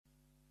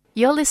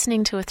You're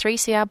listening to a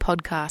 3CR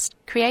podcast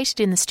created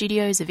in the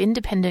studios of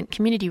independent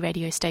community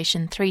radio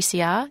station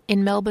 3CR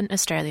in Melbourne,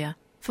 Australia.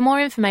 For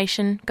more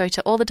information, go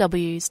to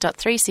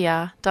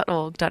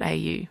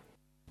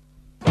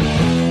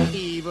allthews.3cr.org.au.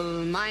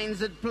 Evil minds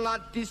that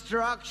plot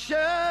destruction,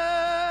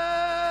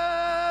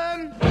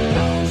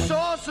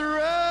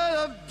 sorcerer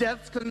of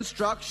death's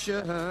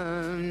construction,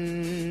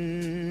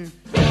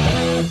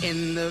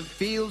 in the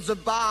fields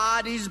of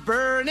bodies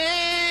burning,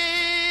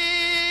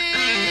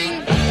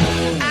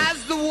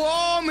 as the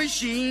war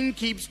machine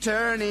keeps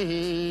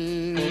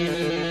turning,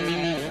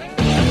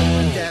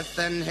 death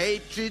and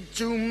hatred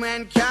to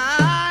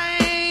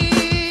mankind,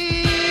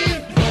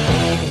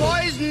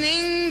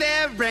 poisoning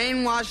their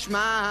brainwashed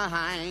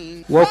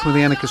mind. Welcome to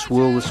the Anarchist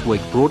World This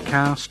Week,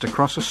 broadcast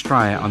across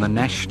Australia on the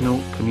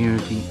National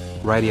Community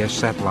Radio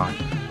Satellite.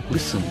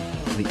 Listen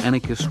to the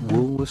Anarchist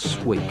World This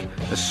Week,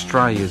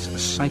 Australia's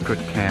sacred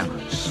cow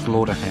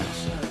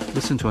slaughterhouse.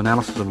 Listen to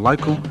analysis of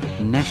local,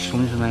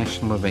 national,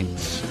 international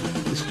events.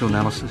 Listen to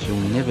analysis you'll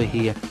never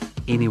hear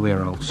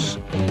anywhere else.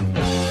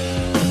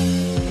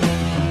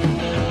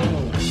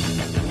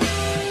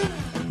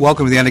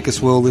 Welcome to the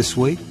Anarchist World This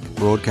Week,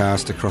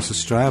 broadcast across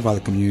Australia by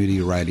the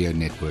Community Radio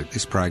Network.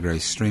 This program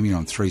is streaming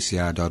on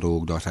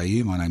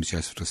 3cr.org.au. My name is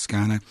Joseph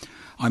Toscano.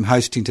 I'm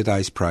hosting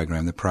today's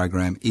program. The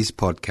program is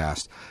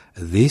podcast.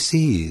 This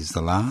is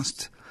the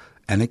last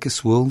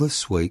Anarchist World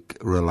This Week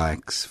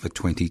Relax for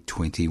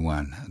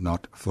 2021,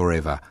 not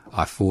forever.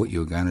 I thought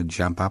you were going to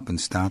jump up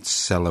and start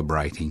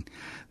celebrating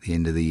the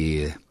end of the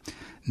year.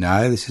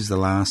 No, this is the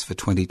last for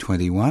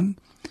 2021,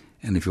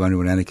 and if you wonder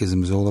what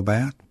anarchism is all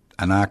about,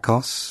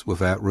 anarchos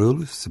without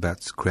rulers, it's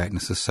about creating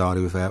a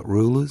society without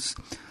rulers.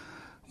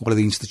 What are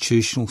the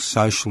institutional,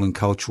 social and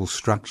cultural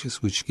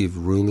structures which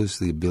give rulers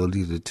the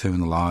ability to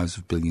determine the lives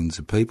of billions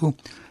of people?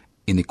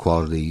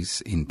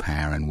 Inequalities in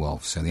power and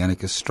wealth. So the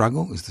anarchist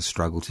struggle is the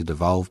struggle to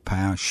devolve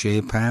power,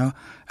 share power,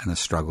 and the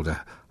struggle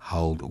to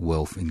hold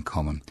wealth in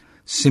common.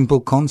 Simple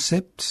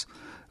concepts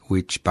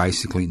which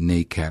basically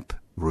kneecap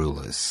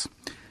rulers.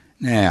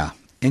 Now,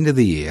 end of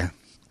the year,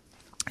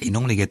 you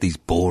normally get these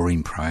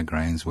boring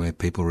programs where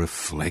people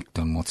reflect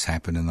on what's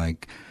happened and they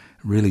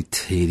really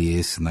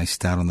tedious, and they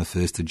start on the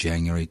 1st of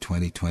January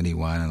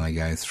 2021 and they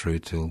go through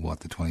till,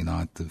 the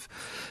 29th of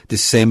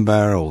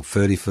December or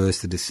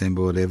 31st of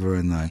December, whatever,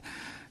 and they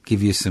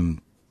give you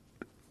some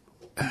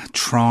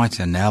trite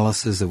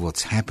analysis of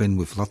what's happened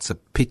with lots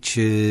of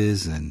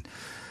pictures and,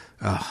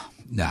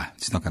 no,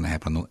 it's not going to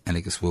happen on the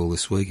Anarchist World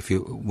This Week. If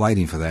you're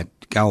waiting for that,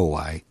 go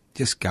away.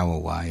 Just go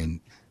away and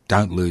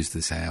don't lose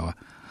this hour.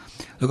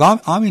 Look,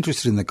 I'm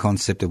interested in the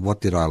concept of what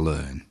did I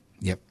learn?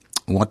 Yep.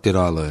 What did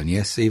I learn?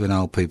 Yes, even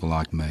old people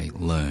like me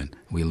learn.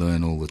 We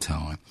learn all the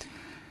time.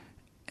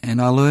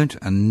 And I learnt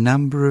a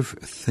number of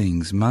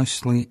things,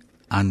 mostly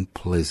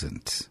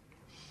unpleasant,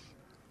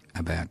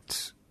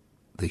 about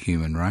the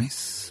human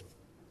race,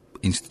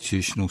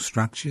 institutional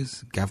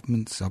structures,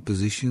 governments,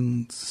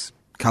 oppositions,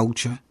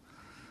 culture.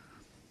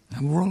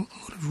 And a lot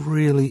of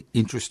really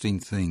interesting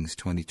things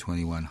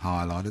 2021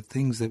 highlighted,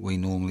 things that we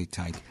normally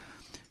take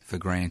for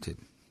granted.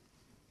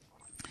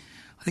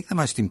 I think the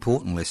most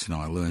important lesson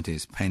I learnt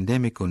is,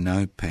 pandemic or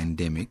no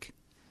pandemic,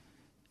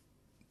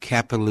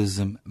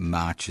 capitalism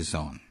marches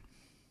on.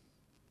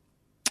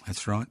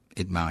 That's right,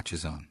 it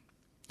marches on.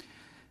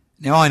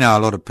 Now, I know a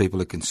lot of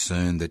people are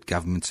concerned that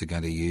governments are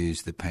going to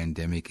use the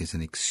pandemic as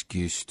an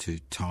excuse to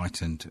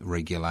tighten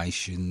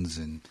regulations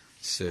and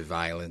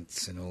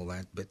surveillance and all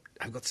that, but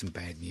I've got some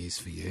bad news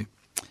for you.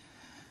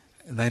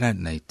 They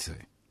don't need to.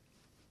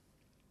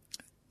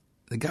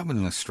 The government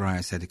in Australia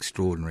has had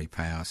extraordinary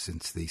power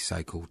since the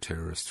so-called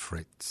terrorist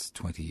threats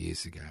 20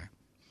 years ago.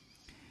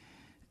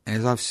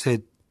 As I've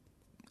said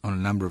on a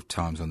number of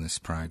times on this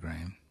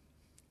program,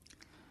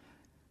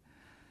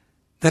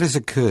 that has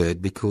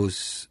occurred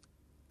because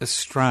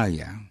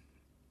Australia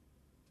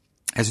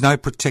has no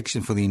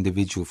protection for the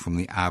individual from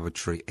the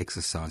arbitrary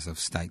exercise of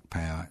state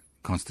power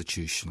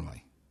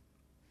constitutionally.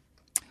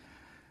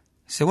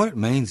 So what it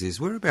means is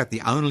we're about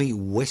the only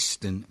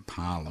Western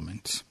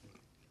parliament,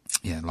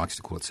 it likes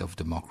to call itself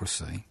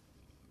democracy,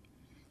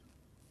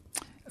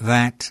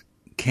 that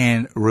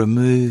can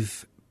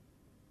remove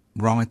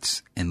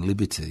rights and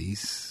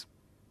liberties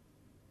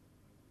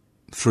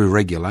through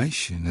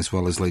regulation as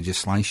well as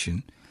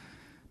legislation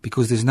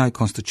because there's no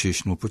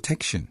constitutional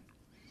protection.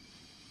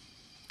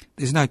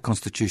 There's no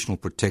constitutional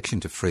protection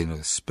to freedom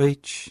of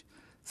speech,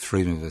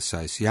 freedom of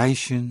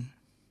association,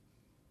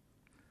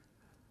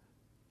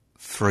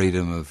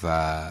 freedom of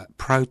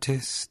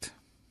protest,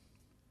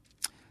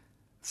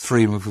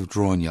 freedom of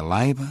withdrawing your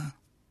labour,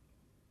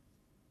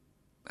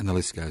 and the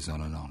list goes on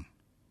and on.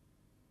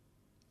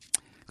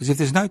 Because if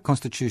there's no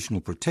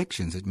constitutional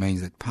protections, it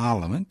means that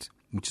Parliament,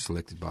 which is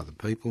elected by the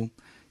people,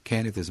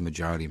 can, if there's a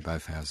majority in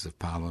both houses of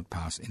Parliament,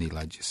 pass any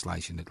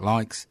legislation it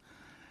likes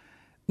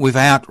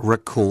without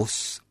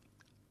recourse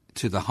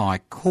to the High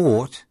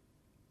Court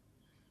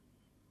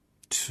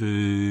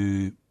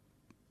to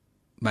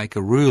make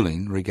a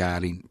ruling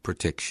regarding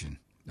protection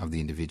of the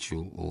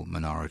individual or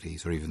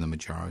minorities or even the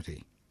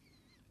majority.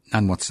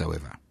 None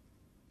whatsoever.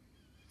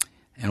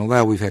 And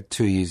although we've had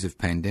 2 years of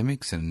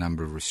pandemics and a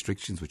number of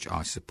restrictions, which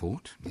I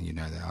support, and you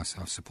know that I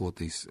support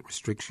these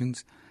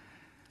restrictions,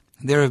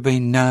 there have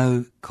been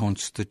no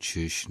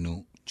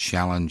constitutional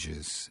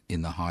challenges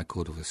in the High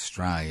Court of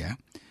Australia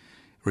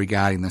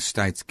regarding the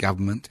state's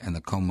government and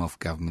the Commonwealth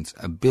government's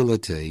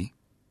ability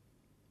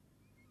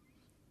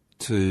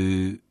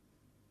to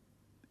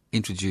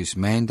introduce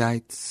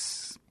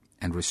mandates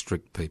and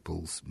restrict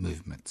people's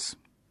movements.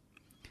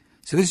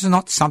 So this is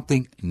not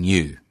something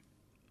new.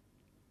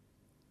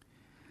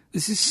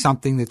 This is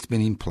something that's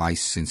been in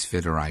place since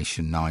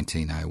Federation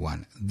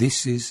 1901.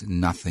 This is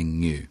nothing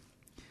new.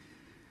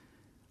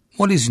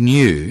 What is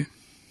new,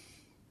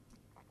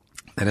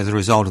 that as a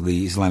result of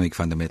the Islamic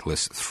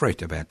fundamentalist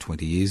threat about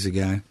 20 years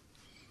ago,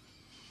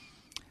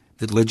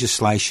 that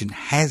legislation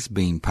has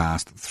been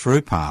passed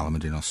through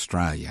Parliament in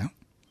Australia,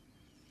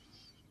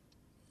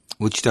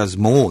 which does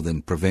more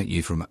than prevent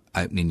you from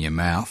opening your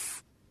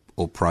mouth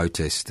or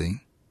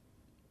protesting,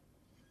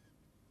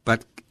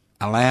 but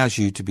allows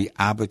you to be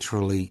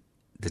arbitrarily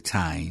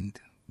detained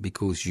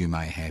because you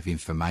may have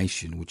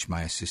information which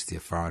may assist the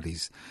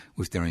authorities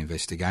with their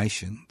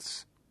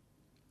investigations.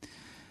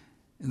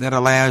 That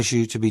allows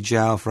you to be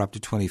jailed for up to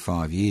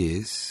 25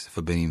 years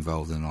for being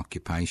involved in an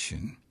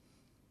occupation.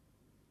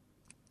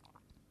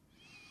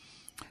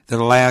 That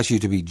allows you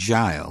to be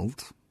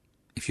jailed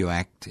if you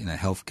act in a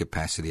health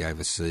capacity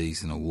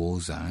overseas in a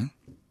war zone.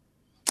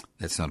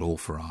 That's not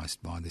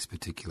authorised by this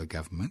particular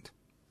government.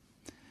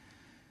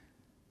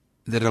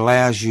 That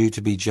allows you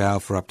to be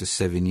jailed for up to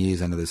 7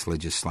 years under this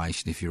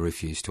legislation if you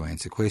refuse to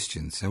answer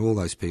questions. So all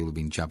those people have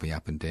been jumping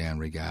up and down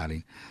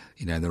regarding,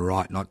 the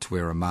right not to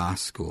wear a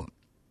mask or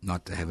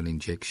not to have an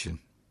injection.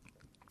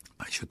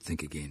 I should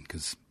think again,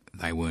 because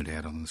they weren't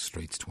out on the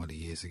streets 20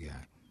 years ago.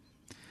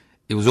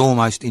 It was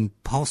almost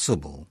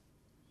impossible,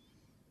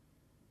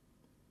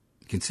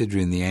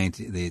 considering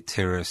the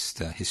terrorist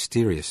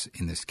hysteria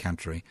in this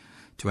country,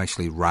 to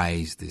actually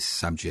raise this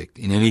subject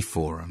in any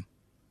forum,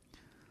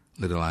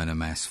 let alone a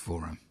mass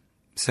forum.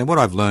 So what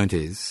I've learnt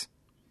is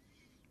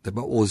that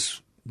what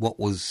was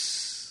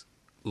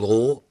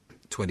law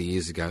 20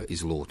 years ago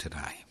is law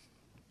today.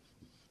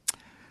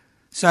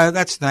 So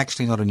that's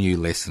actually not a new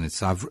lesson.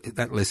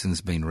 That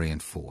lesson's been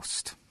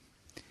reinforced.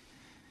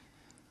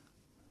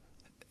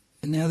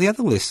 Now, the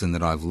other lesson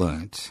that I've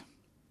learnt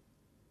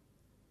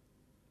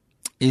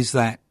is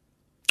that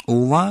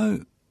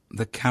although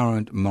the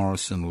current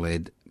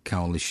Morrison-led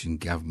coalition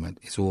government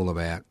is all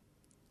about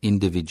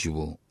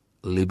individual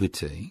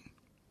liberty,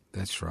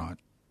 that's right,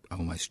 I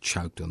almost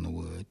choked on the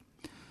word,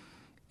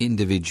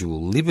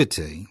 individual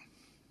liberty,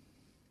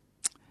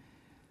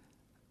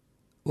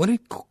 when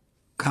it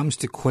comes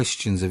to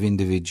questions of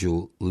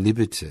individual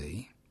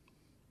liberty,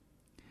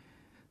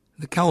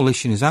 the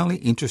coalition is only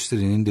interested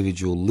in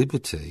individual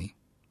liberty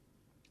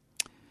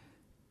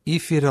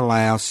if it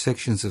allows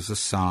sections of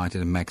society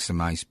to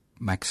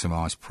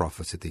maximise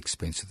profits at the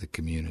expense of the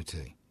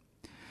community.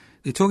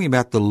 They're talking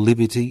about the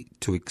liberty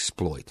to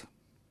exploit.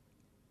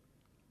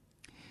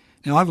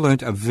 Now, I've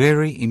learnt a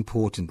very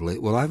important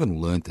well, I haven't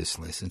learnt this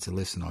lesson. It's a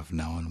lesson I've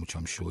known, which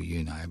I'm sure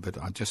you know, but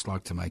I'd just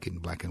like to make it in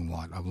black and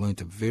white. I've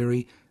learnt a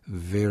very,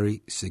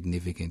 very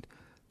significant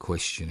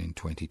question in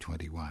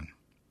 2021.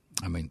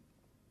 I mean,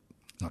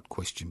 not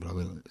question, but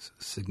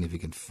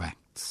significant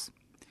facts.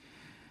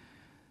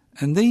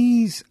 And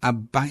these are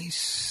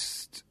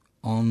based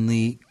on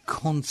the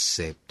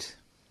concept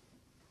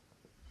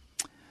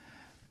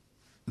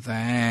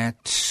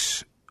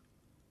that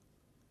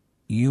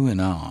you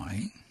and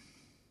I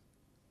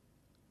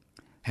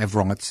have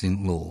rights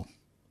in law.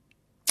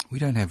 We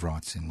don't have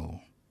rights in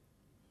law.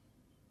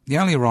 The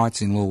only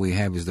rights in law we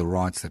have is the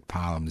rights that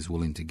Parliament is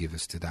willing to give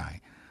us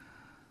today.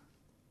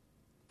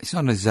 It's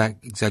not an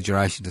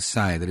exaggeration to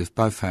say that if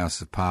both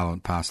houses of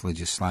Parliament pass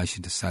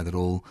legislation to say that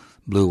all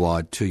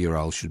blue-eyed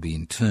 2-year-olds should be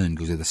interned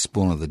because they're the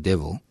spawn of the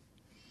devil,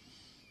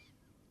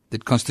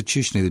 that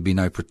constitutionally there'd be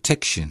no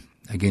protection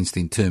against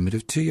the internment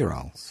of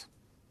 2-year-olds.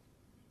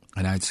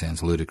 I know it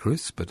sounds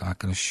ludicrous, but I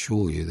can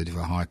assure you that if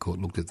a High Court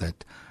looked at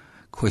that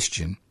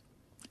question,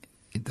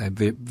 they'd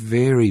be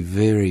very,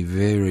 very,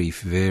 very,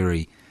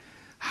 very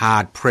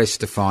hard-pressed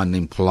to find an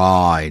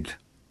implied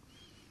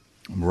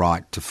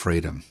right to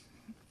freedom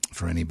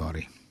for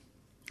anybody.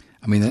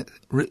 I mean,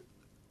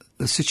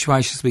 the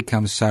situation has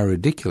become so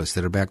ridiculous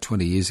that about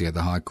 20 years ago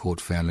the High Court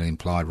found an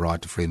implied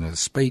right to freedom of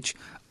speech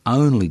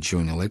only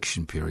during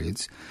election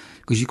periods,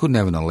 because you couldn't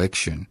have an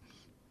election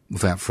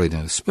without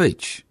freedom of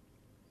speech,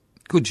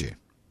 could you?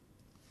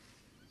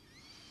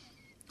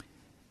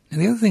 And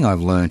the other thing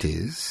I've learnt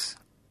is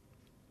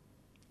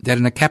that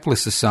in a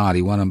capitalist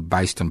society, one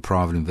based on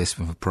private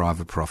investment for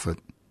private profit,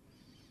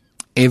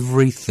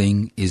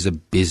 everything is a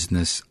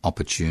business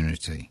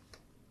opportunity.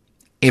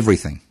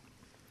 Everything.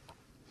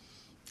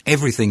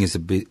 Everything is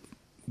a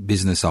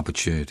business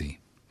opportunity,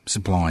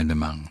 supply and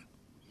demand.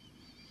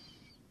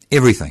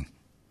 Everything.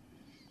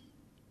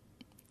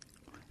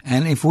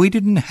 And if we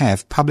didn't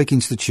have public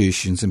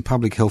institutions and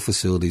public health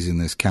facilities in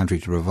this country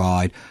to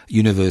provide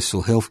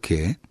universal health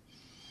care,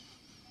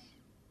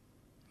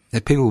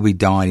 that people will be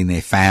dying in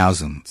their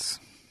thousands.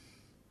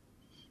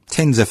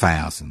 Tens of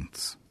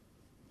thousands.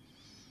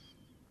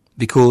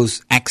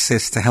 Because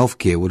access to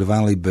healthcare would have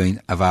only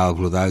been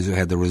available to those who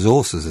had the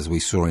resources, as we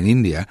saw in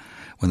India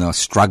when they were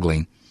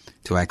struggling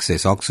to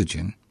access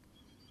oxygen,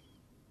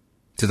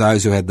 to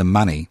those who had the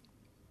money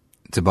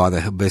to buy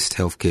the best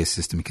healthcare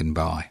system you can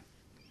buy.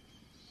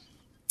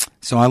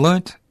 So I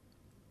learnt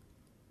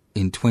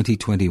in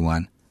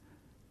 2021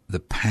 the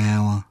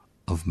power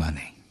of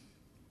money.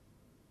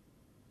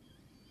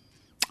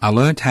 I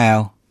learnt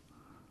how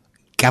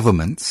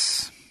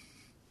governments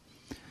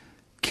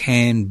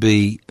can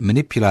be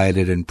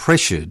manipulated and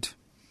pressured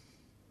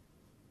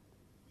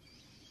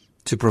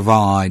to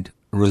provide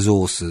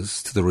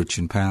resources to the rich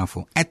and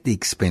powerful at the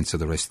expense of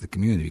the rest of the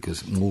community,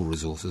 because all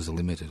resources are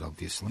limited,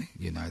 obviously.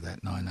 You know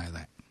that, and I know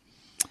that.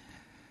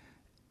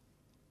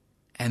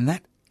 And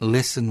that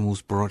lesson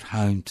was brought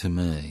home to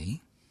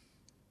me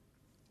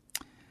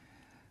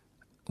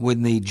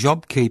when the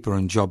JobKeeper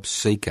and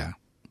JobSeeker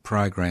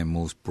program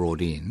was brought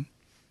in,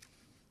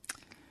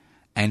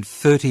 and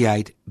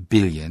 $38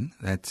 billion,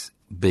 that's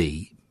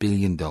B,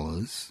 billion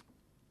dollars,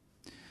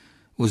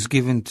 was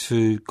given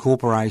to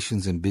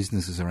corporations and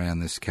businesses around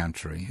this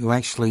country who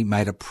actually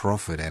made a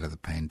profit out of the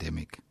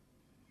pandemic.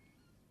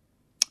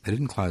 They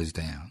didn't close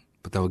down,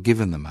 but they were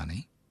given the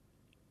money.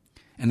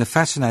 And the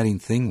fascinating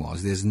thing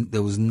was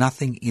there was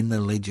nothing in the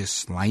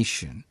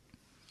legislation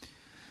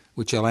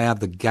which allowed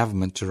the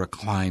government to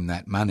reclaim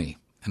that money.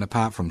 And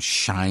apart from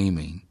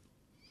shaming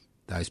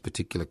those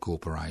particular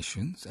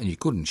corporations, and you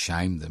couldn't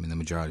shame them in the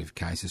majority of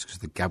cases because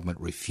the government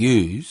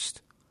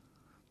refused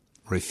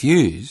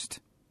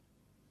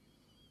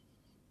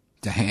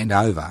to hand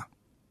over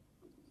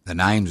the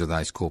names of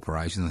those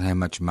corporations and how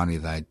much money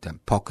they'd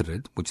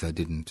pocketed, which they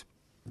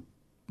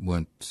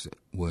weren't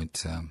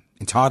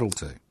entitled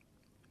to.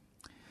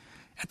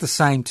 At the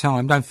same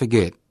time, don't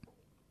forget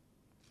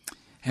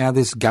how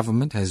this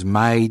government has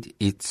made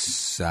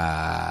its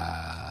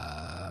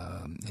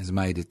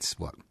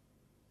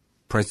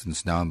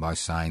presence known by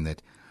saying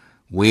that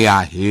we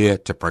are here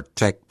to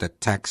protect the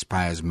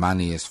taxpayers'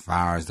 money as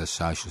far as the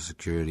social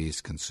security is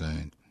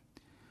concerned.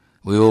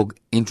 We will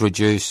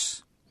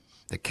introduce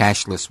the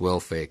cashless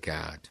welfare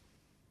card.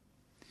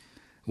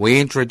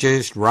 We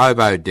introduced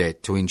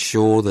robo-debt to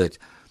ensure that,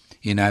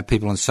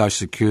 people on social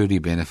security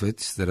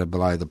benefits that are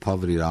below the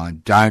poverty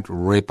line don't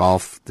rip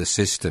off the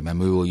system, and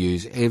we will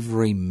use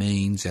every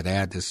means at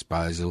our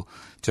disposal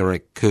to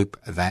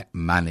recoup that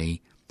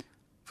money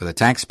for the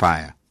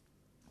taxpayer.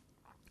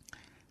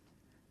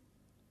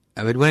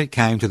 But when it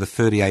came to the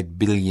 $38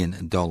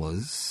 billion,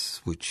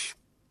 which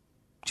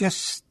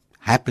just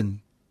happened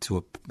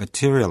to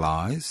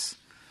materialise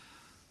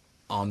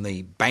on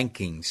the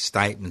banking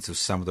statements of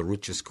some of the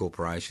richest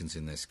corporations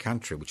in this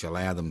country, which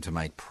allow them to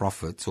make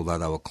profits, although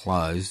they were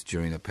closed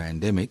during the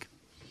pandemic,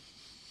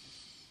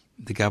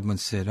 the government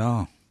said,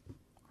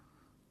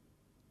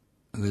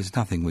 there's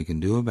nothing we can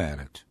do about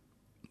it.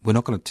 We're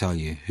not going to tell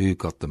you who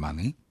got the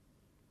money.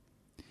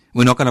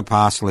 We're not going to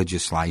pass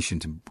legislation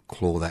to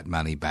claw that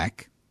money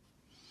back.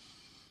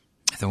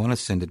 If they want to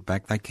send it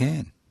back, they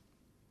can.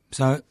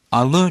 So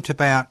I learnt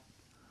about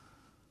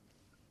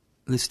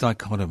this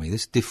dichotomy,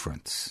 this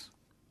difference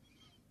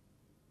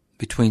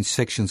between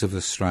sections of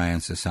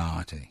Australian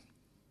society.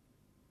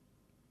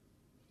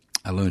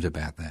 I learnt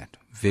about that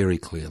very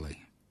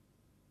clearly.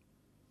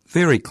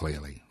 Very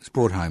clearly. It was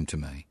brought home to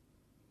me.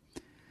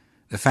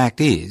 The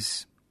fact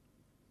is,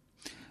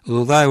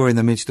 although we're in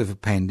the midst of a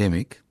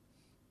pandemic,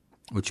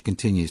 which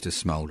continues to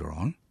smoulder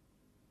on,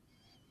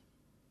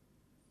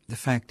 the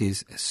fact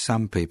is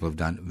some people have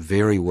done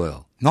very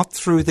well, not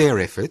through their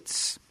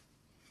efforts,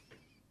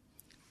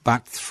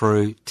 but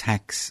through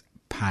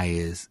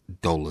taxpayers'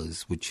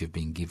 dollars which have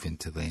been given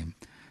to them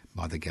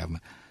by the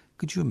government.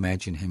 Could you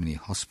imagine how many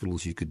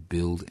hospitals you could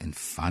build and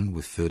fund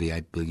with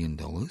 $38 billion?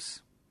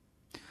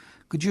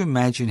 Could you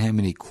imagine how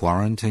many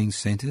quarantine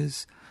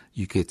centres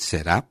you could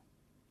set up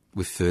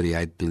with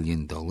 $38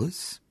 billion?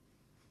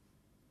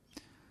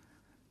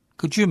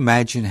 Could you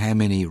imagine how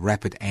many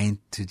rapid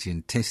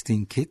antigen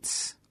testing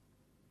kits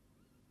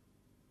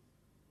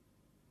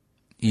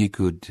you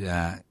could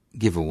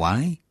give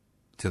away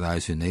to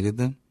those who needed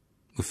them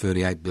with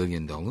 $38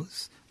 billion?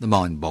 The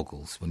mind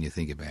boggles when you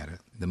think about it.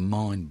 The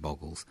mind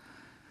boggles.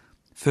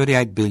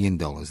 $38 billion,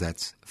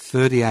 that's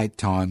 38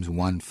 times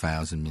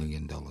 $1,000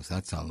 million.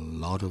 That's a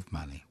lot of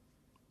money.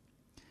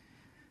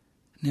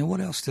 Now, what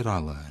else did I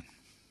learn?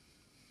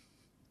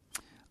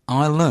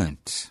 I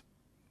learnt,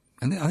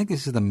 and I think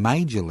this is the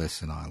major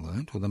lesson I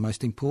learnt, or the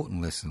most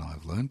important lesson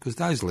I've learned, because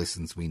those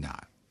lessons we know.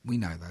 We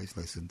know those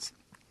lessons.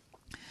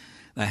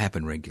 They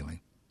happen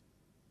regularly.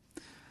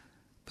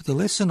 But the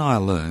lesson I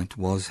learnt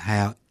was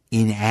how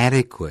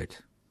inadequate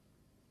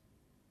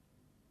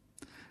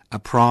a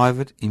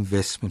private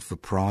investment for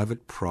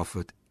private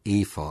profit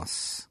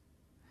ethos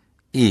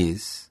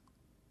is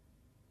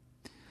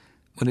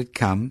when it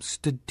comes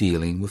to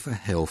dealing with a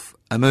health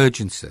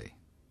emergency.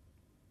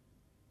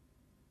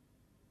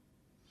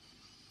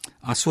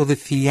 I saw the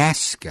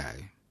fiasco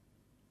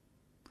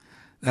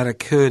that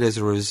occurred as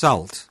a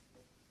result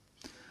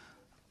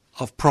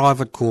of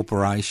private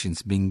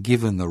corporations being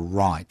given the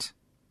right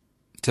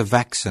to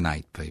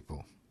vaccinate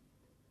people.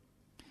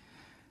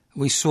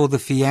 We saw the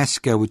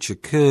fiasco which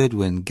occurred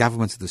when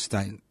governments at the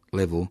state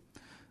level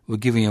were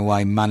giving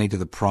away money to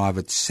the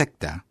private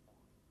sector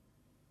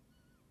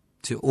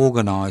to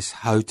organise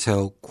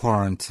hotel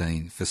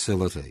quarantine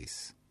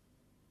facilities.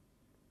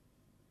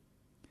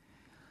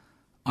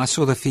 I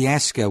saw the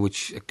fiasco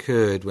which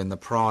occurred when the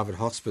private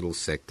hospital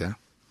sector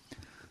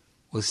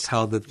was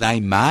told that they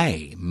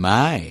may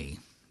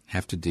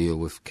have to deal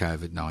with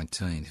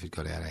COVID-19 if it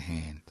got out of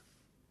hand.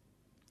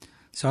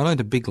 So I learned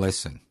a big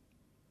lesson.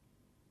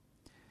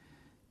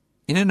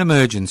 In an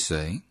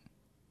emergency,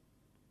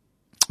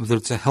 whether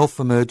it's a health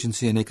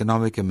emergency, an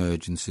economic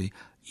emergency,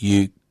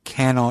 you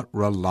cannot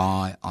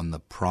rely on the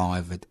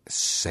private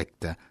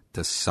sector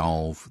to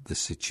solve the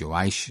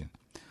situation.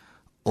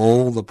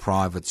 All the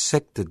private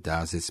sector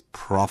does is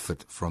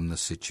profit from the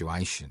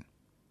situation.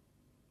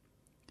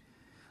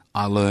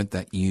 I learnt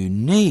that you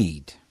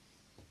need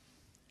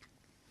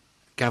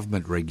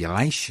government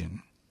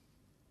regulation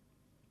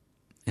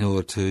in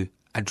order to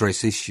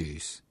address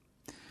issues,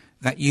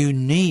 that you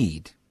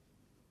need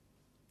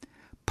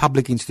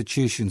public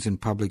institutions and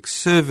public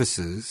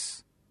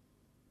services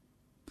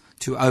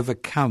to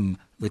overcome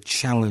the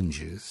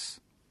challenges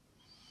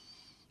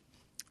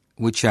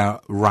which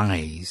are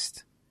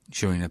raised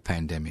during a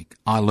pandemic.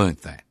 I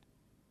learnt that.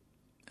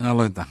 And I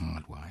learnt the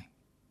hard way.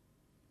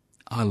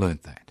 I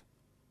learnt that.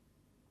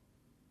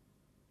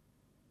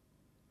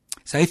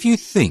 So if you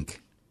think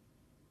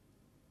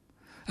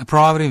a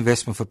private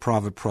investment for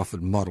private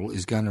profit model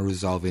is going to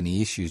resolve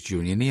any issues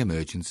during any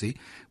emergency,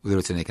 whether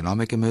it's an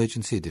economic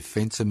emergency, a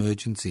defence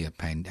emergency, a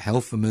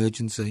health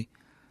emergency,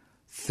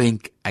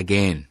 think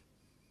again.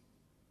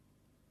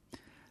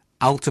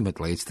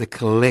 Ultimately, it's the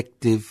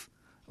collective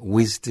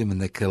wisdom and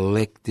the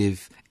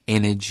collective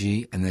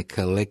energy and the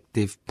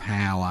collective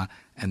power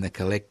and the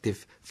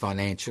collective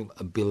financial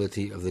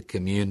ability of the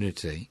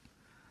community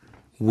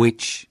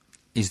which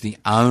is the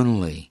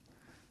only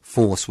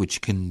force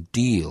which can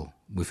deal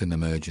with an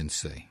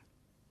emergency.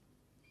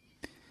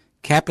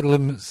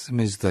 Capitalism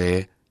is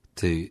there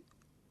to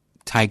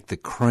take the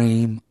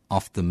cream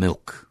off the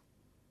milk.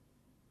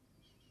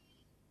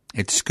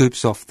 It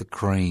scoops off the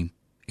cream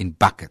in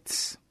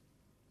buckets.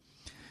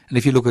 And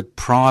if you look at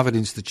private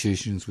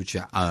institutions which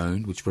are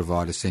owned, which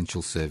provide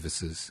essential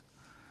services,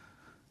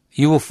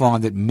 you will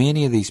find that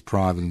many of these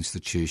private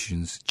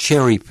institutions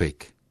cherry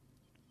pick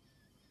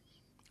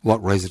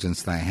what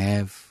residents they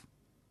have.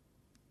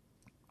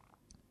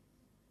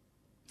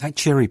 They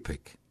cherry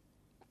pick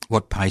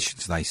what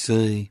patients they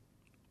see.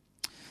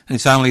 And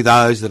it's only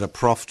those that are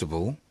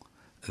profitable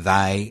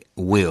they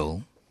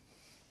will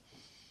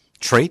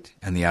treat,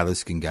 and the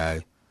others can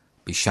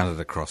be shunted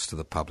across to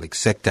the public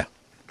sector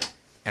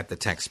at the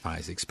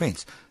taxpayer's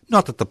expense.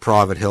 Not that the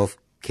private health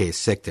care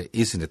sector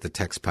isn't at the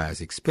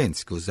taxpayer's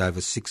expense, because over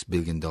 $6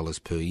 billion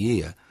per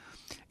year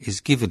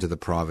is given to the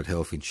private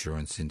health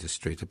insurance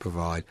industry to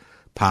provide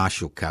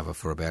partial cover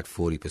for about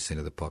 40%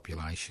 of the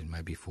population,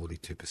 maybe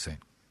 42%.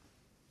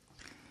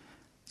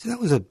 So that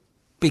was a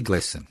big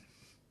lesson.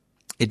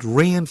 It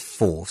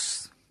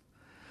reinforced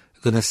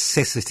the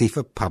necessity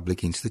for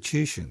public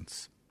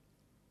institutions.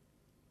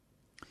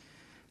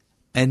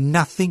 And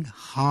nothing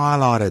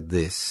highlighted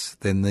this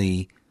than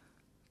the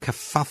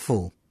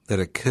kerfuffle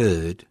that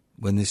occurred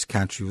when this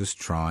country was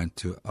trying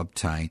to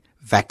obtain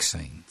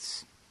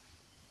vaccines.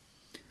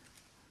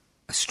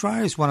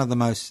 Australia is one of the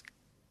most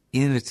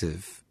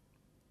innovative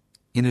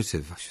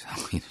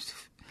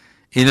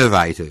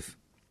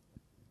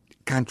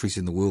countries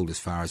in the world as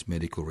far as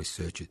medical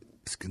research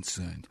is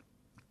concerned.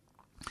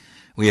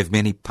 We have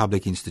many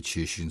public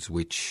institutions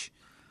which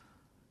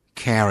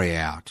carry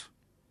out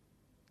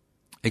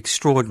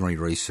extraordinary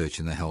research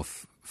in the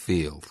health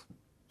field.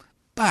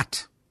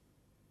 But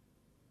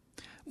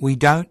we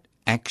don't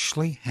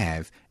actually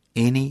have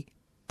any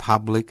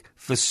public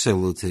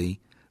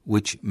facility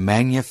which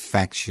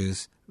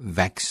manufactures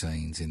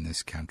vaccines in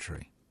this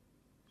country.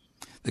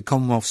 The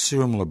Commonwealth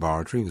Serum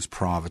Laboratory was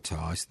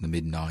privatised in the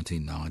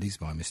mid-1990s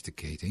by Mr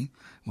Keating,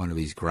 one of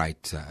his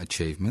great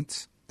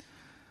achievements.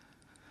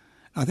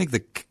 I think the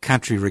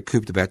country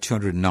recouped about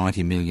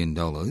 $290 million,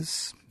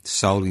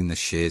 sold in the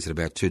shares at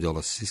about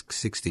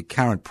 $2.60.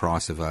 Current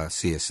price of our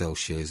CSL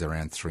shares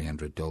around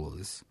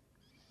 $300.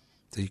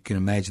 So you can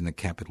imagine the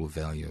capital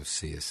value of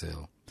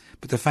CSL.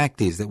 But the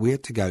fact is that we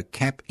had to go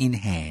cap in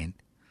hand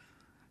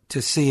to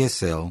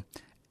CSL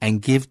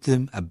and give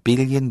them $1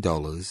 billion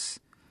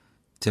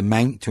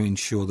to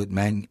ensure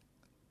that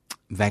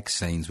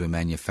vaccines were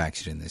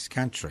manufactured in this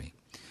country.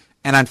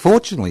 And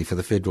unfortunately for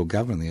the federal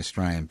government and the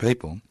Australian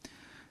people,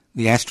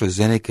 the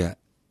AstraZeneca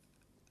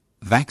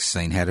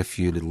vaccine had a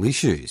few little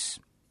issues.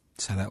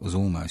 So that was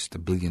almost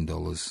 $1 billion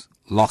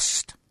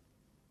lost.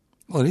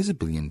 Well, it is $1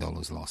 billion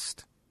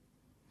lost.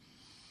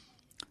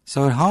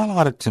 So it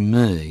highlighted to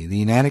me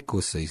the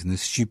inadequacies and the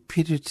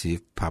stupidity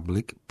of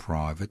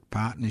public-private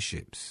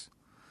partnerships.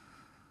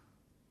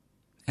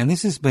 And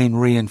this has been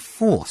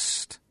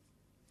reinforced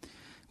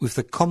with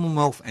the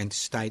Commonwealth and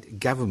state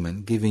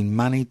government giving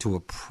money to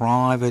a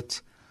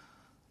private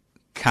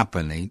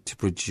company to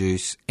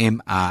produce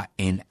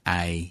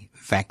mRNA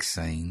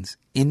vaccines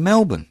in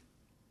Melbourne.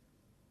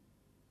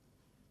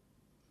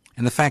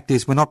 And the fact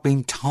is, we're not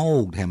being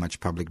told how much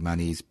public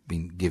money has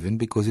been given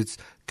because it's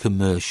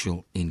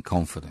commercial in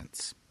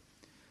confidence.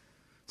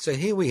 So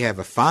here we have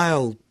a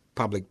failed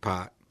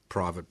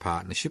public-private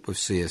partnership with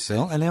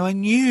CSL and now a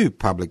new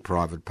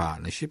public-private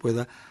partnership where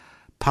the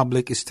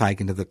public is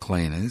taken to the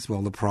cleaners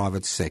while the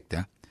private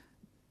sector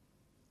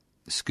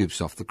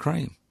scoops off the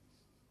cream.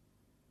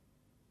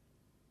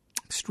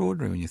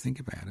 Extraordinary when you think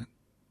about it.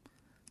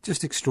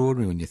 Just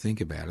extraordinary when you think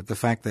about it. The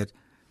fact that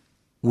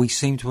we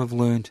seem to have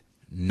learned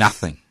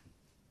nothing.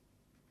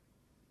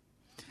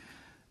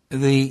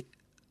 The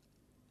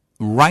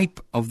rape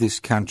of this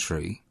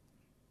country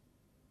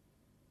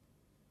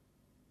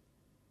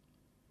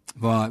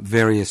by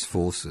various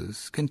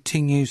forces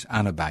continues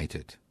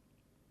unabated.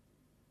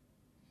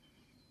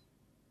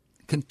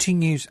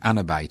 Continues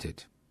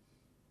unabated.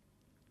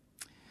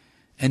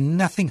 And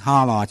nothing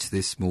highlights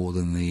this more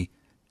than the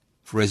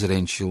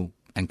residential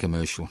and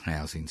commercial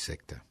housing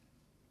sector.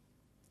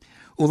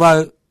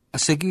 Although a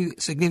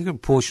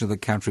significant portion of the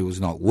country was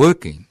not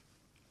working,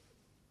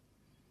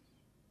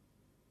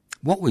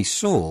 what we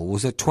saw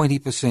was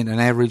an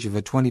average of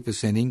a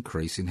 20%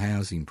 increase in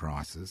housing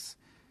prices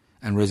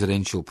and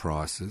residential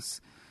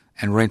prices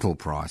and rental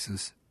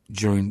prices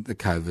during the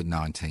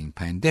COVID-19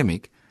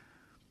 pandemic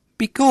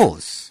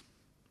because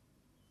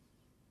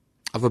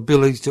of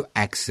ability to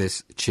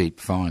access cheap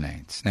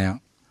finance.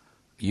 Now,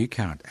 you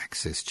can't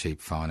access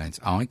cheap finance.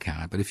 I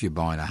can't. But if you're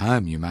buying a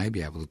home, you may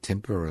be able to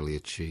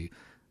temporarily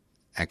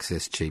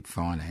access cheap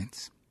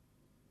finance.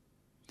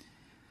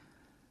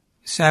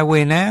 So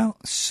we're now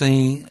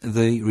seeing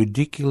the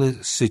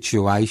ridiculous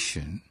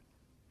situation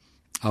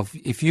of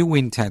if you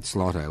win Tats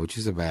Lotto, which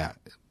is about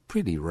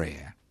pretty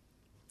rare.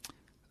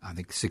 I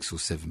think 6 or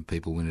 7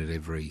 people win it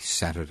every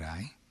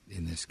Saturday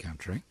in this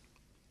country.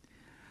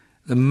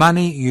 The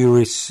money you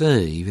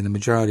receive in the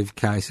majority of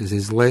cases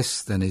is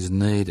less than is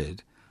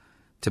needed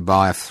to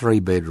buy a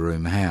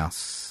 3-bedroom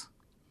house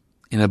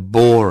in a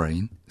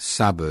boring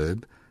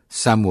suburb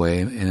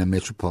somewhere in a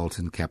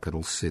metropolitan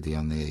capital city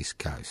on the East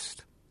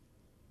Coast.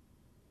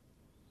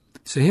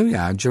 So here we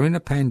are, during a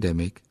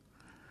pandemic,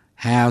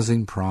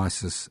 housing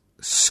prices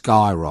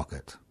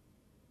skyrocket.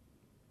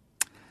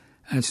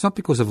 And it's not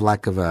because of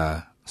lack of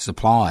a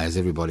supply, as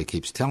everybody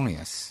keeps telling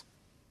us.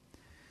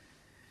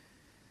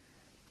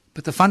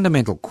 But the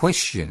fundamental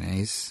question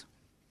is,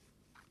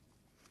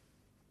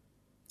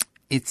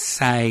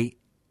 it's a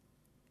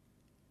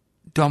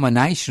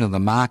domination of the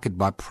market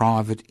by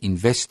private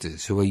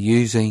investors who are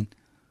using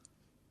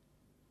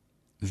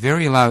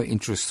very low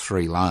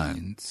interest-free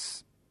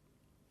loans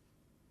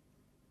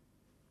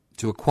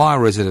to acquire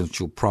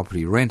residential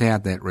property, rent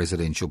out that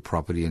residential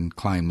property and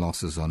claim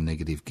losses on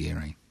negative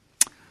gearing.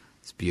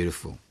 It's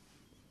beautiful.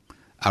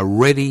 A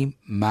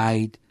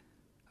ready-made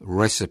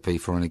recipe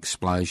for an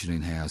explosion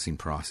in housing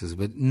prices,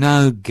 but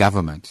no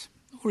government,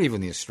 or even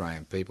the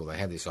Australian people, they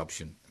had this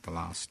option at the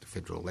last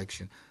federal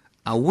election,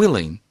 are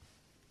willing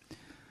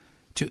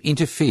to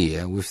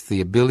interfere with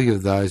the ability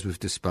of those with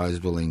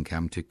disposable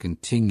income to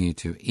continue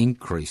to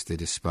increase their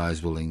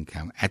disposable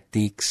income at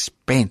the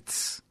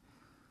expense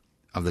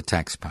of the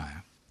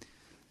taxpayer.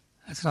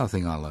 That's another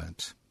thing I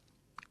learnt.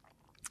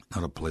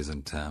 Not a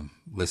pleasant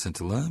lesson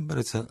to learn, but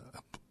it's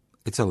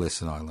a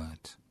lesson I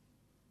learnt.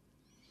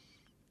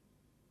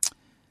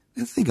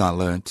 The thing I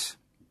learnt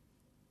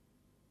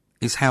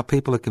is how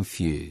people are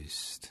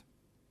confused.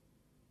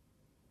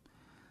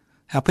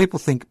 How people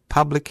think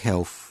public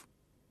health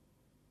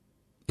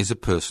is a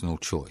personal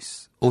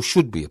choice, or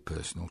should be a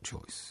personal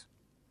choice.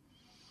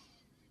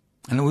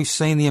 And we've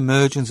seen the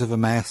emergence of a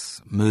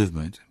mass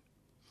movement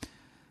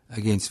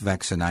against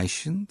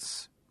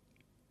vaccinations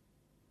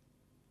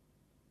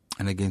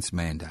and against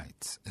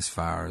mandates as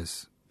far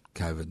as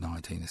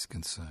COVID-19 is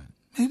concerned.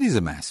 It is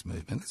a mass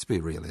movement, let's be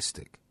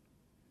realistic.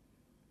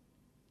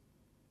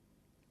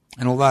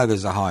 And although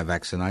there's a high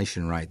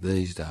vaccination rate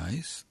these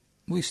days,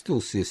 we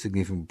still see a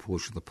significant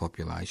portion of the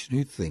population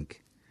who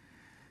think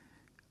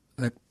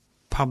that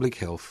public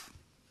health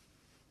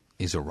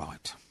is a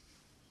right.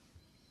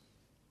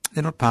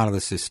 They're not part of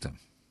the system.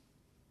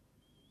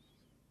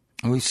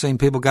 And we've seen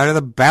people go to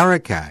the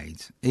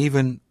barricades,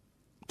 even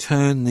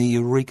turn the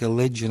Eureka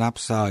legend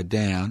upside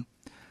down,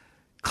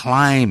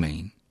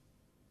 claiming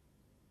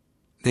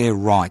their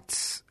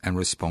rights and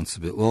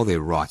responsibilities. Well,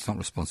 their rights, not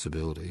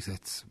responsibilities.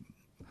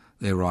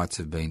 Their rights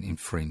have been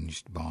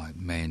infringed by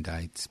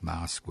mandates,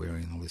 mask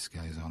wearing, the list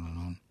goes on and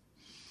on.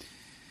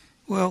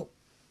 Well,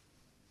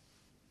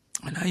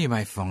 I know you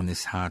may find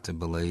this hard to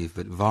believe,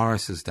 but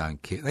viruses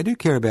don't care. They do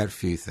care about a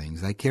few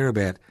things. They care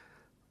about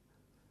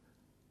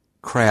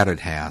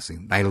crowded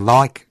housing. They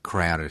like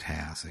crowded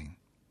housing.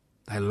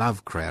 They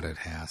love crowded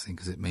housing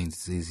because it means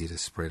it's easier to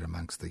spread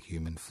amongst the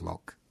human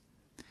flock.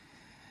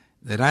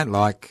 They don't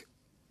like,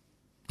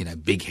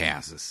 big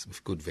houses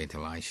with good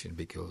ventilation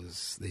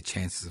because their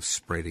chances of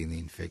spreading the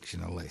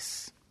infection are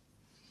less.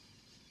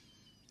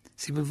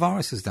 See, but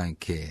viruses don't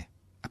care.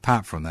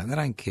 Apart from that, they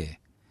don't care.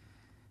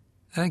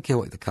 They don't care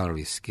what the colour of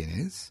your skin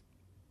is.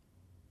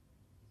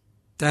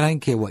 They don't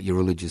care what your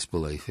religious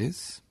belief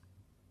is.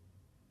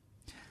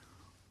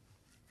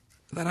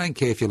 They don't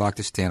care if you like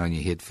to stand on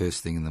your head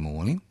first thing in the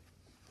morning.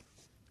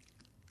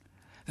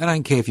 They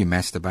don't care if you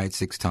masturbate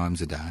 6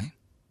 times a day.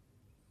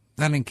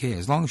 They don't care.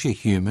 As long as you're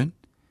human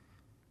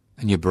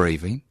and you're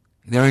breathing,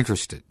 they're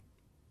interested.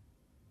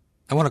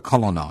 They want to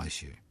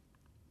colonise you.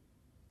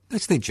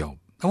 That's their job.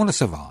 They want to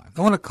survive.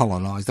 They want to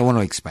colonise. They want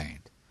to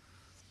expand.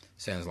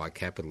 Sounds like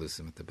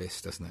capitalism at the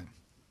best, doesn't it?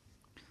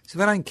 So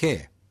they don't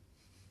care.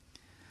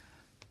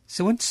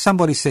 So when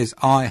somebody says,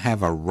 I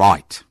have a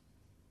right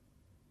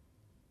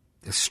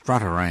to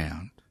strut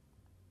around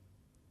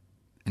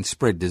and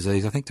spread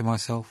disease, I think to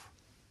myself,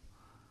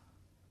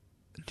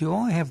 do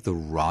I have the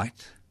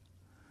right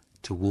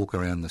to walk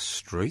around the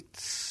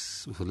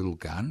streets with a little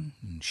gun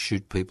and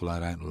shoot people I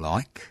don't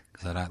like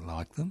because I don't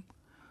like them?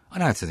 I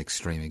know it's an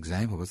extreme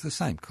example, but it's the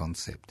same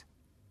concept.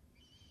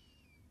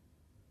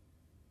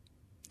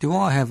 Do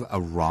I have a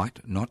right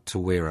not to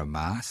wear a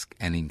mask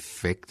and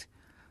infect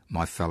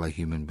my fellow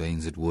human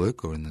beings at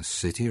work or in the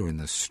city or in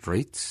the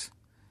streets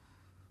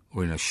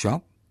or in a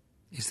shop?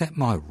 Is that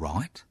my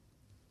right?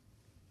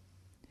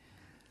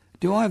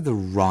 Do I have the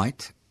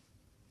right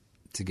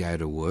to go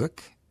to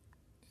work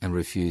and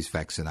refuse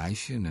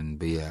vaccination and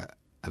be a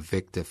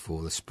vector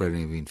for the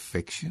spreading of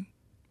infection?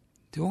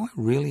 Do I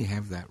really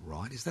have that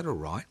right? Is that a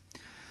right?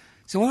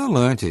 So what I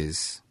learnt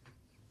is,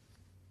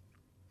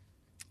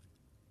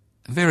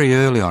 very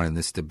early on in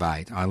this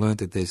debate, I learnt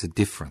that there's a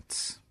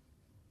difference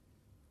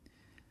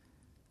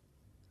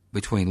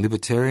between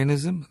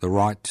libertarianism, the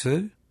right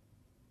to,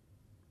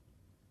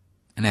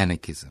 and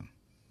anarchism,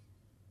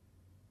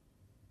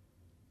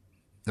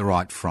 the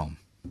right from.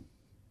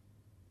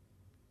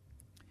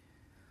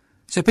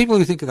 So people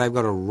who think that they've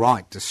got a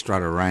right to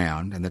strut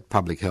around and that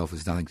public health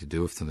has nothing to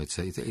do with them,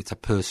 it's a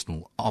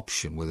personal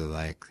option whether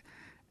they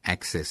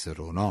access it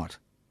or not,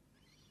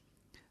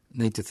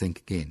 need to think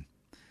again.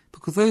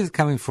 Because these are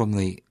coming from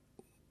the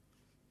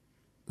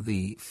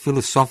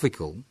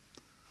philosophical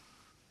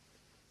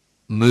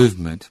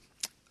movement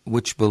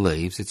which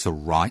believes it's a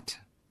right.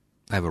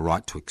 They have a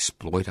right to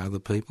exploit other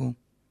people.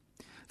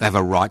 They have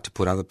a right to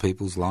put other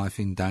people's life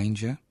in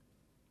danger.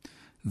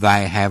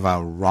 They have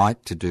a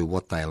right to do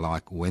what they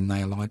like when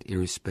they like,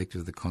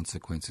 irrespective of the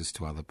consequences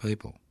to other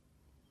people.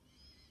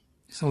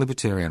 It's a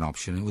libertarian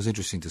option. It was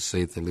interesting to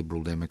see the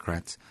Liberal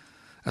Democrats,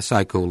 a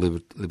so-called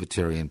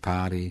Libertarian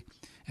Party,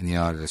 and the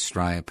United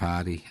Australia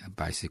Party,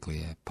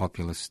 basically a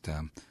populist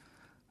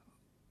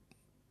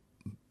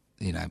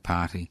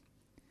party.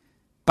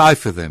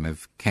 Both of them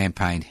have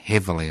campaigned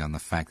heavily on the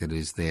fact that it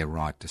is their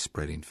right to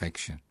spread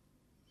infection.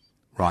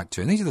 Right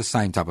to. And these are the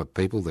same type of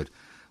people that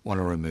want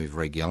to remove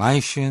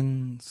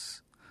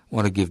regulations,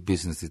 want to give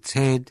business its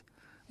head,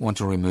 want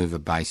to remove a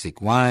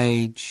basic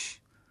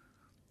wage,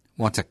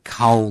 want to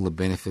cull the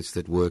benefits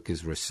that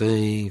workers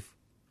receive,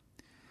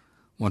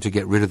 want to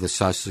get rid of the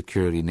social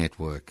security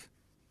network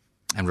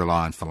and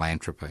rely on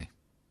philanthropy.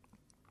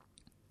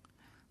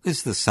 This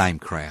is the same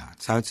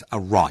crowd. So it's a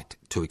right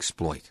to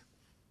exploit.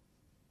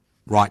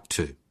 Right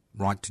to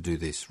do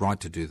this, right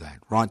to do that,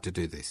 right to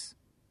do this.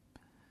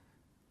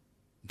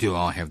 Do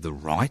I have the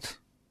right,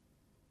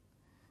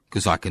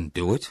 because I can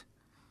do it,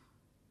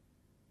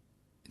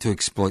 to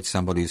exploit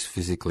somebody who's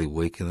physically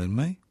weaker than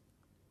me?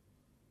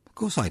 Of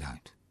course I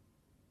don't.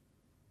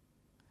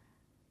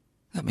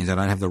 That means I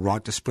don't have the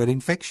right to spread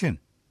infection.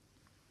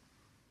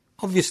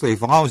 Obviously,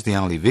 if I was the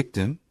only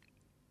victim,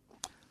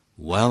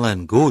 well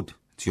and good.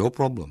 It's your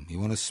problem. You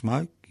want to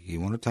smoke, you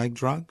want to take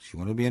drugs, you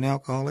want to be an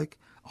alcoholic.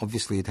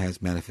 Obviously, it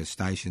has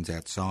manifestations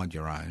outside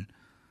your own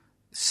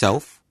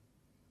self.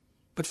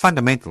 But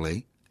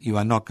fundamentally, you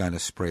are not going to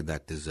spread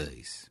that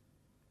disease.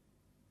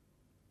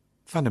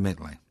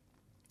 Fundamentally.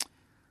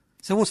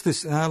 So what's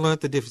this? I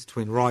learnt the difference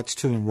between rights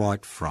to and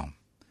right from.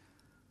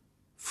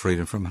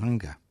 Freedom from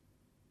hunger.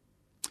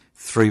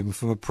 Freedom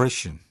from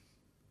oppression.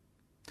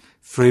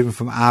 Freedom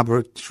from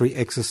arbitrary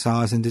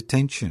exercise and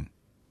detention.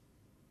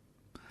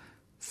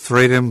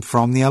 Freedom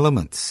from the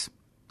elements.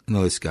 And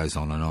the list goes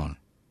on and on.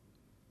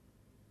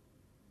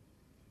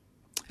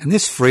 And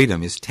this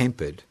freedom is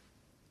tempered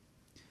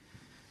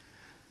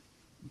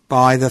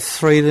by the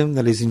freedom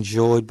that is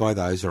enjoyed by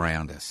those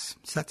around us.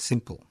 It's that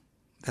simple.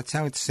 That's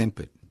how it's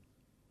tempered.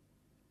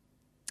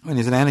 I mean,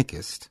 as an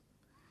anarchist,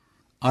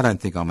 I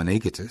don't think I'm an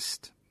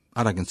egotist.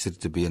 I don't consider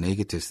to be an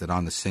egotist that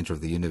I'm the centre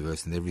of the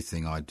universe and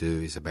everything I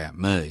do is about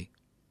me,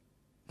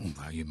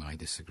 although you may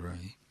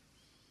disagree.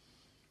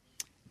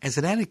 As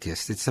an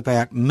anarchist, it's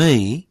about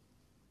me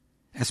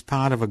as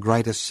part of a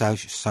greater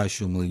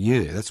social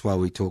milieu. That's why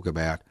we talk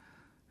about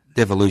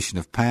devolution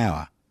of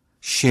power,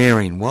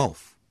 sharing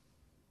wealth.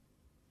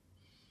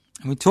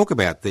 And we talk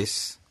about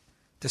this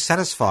to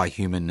satisfy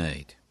human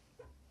need.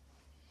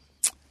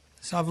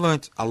 So I've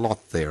learnt a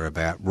lot there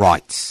about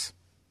rights.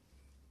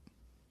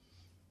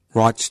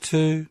 Rights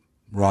to,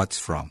 rights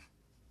from.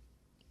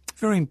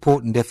 Very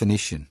important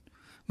definition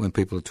when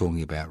people are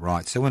talking about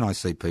rights. So when I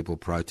see people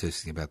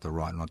protesting about the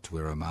right not to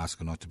wear a mask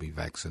or not to be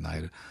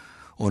vaccinated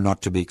or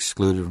not to be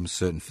excluded from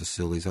certain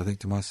facilities, I think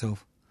to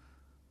myself,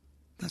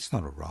 that's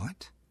not a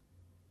right.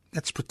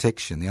 That's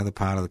protection. The other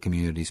part of the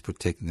community is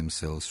protecting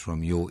themselves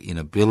from your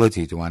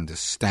inability to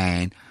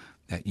understand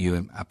that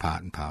you are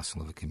part and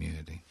parcel of a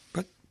community.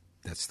 But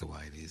that's the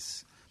way it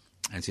is.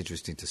 And it's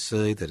interesting to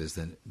see that as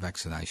the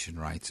vaccination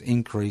rates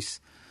increase,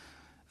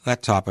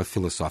 that type of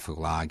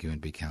philosophical argument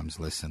becomes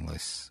less and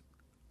less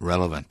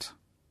relevant.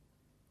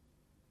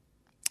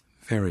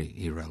 Very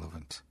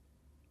irrelevant.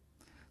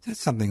 That's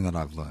something that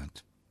I've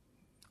learnt.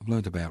 I've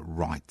learnt about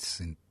rights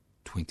in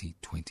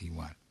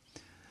 2021.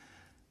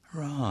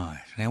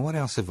 Right. Now, what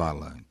else have I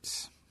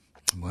learnt?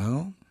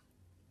 Well,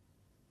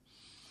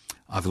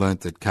 I've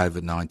learnt that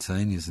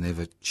COVID-19 is an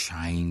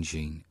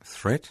ever-changing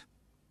threat.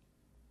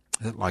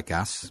 That, like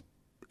us,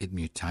 it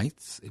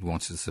mutates. It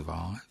wants to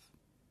survive.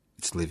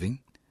 It's living.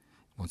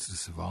 It wants to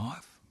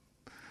survive.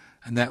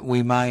 And that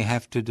we may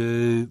have to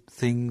do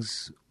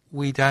things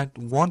we don't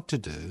want to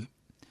do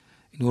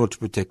in order to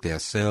protect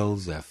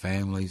ourselves, our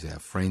families, our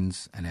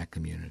friends and our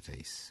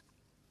communities.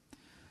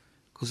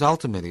 Because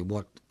ultimately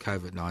what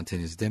COVID-19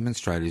 has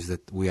demonstrated is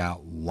that we are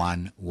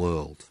one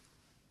world.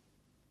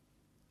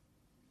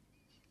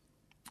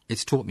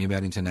 It's taught me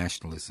about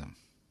internationalism.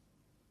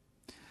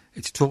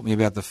 It's taught me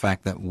about the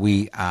fact that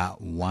we are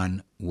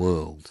one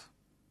world.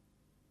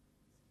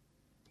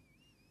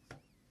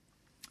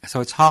 So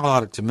it's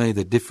highlighted to me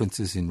the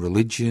differences in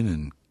religion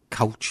and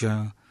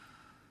culture,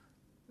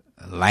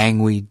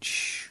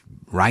 language,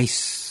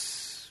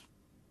 race,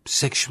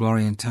 sexual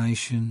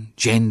orientation,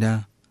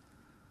 gender.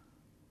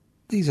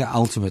 These are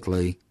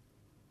ultimately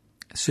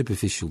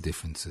superficial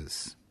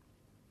differences.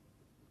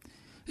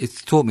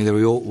 It's taught me that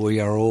we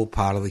are all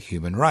part of the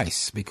human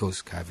race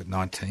because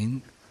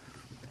COVID-19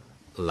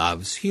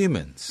 loves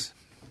humans.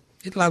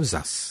 It loves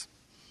us.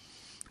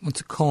 It wants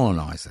to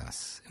colonise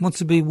us. It wants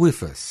to be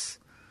with us.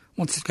 It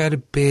wants to go to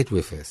bed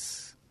with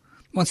us.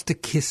 It wants to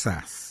kiss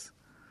us.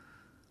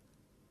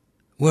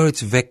 We're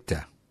its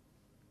vector.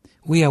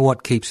 We are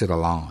what keeps it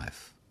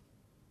alive.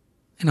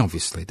 And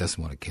obviously it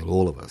doesn't want to kill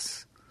all of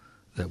us.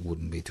 That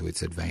wouldn't be to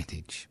its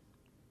advantage.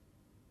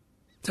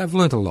 So I've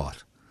learnt a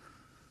lot.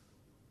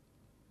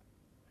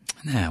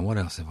 Now, what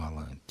else have I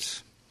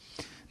learnt?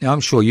 Now, I'm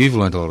sure you've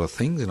learnt a lot of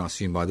things, and I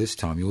assume by this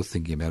time you're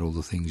thinking about all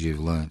the things you've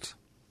learnt.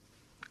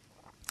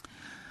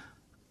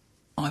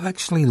 I've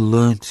actually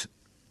learnt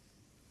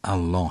a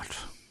lot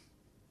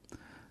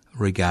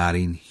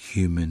regarding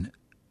human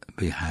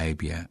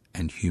behaviour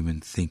and human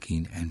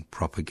thinking and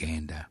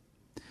propaganda.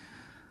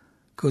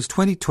 Because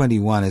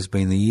 2021 has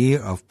been the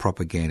year of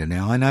propaganda.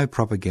 Now, I know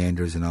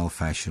propaganda is an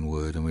old-fashioned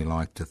word and we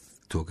like to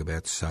talk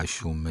about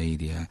social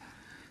media,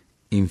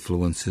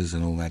 influences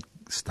and all that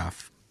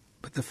stuff.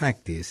 But the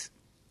fact is,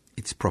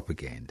 it's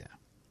propaganda.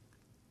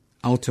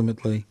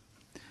 Ultimately,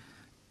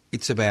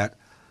 it's about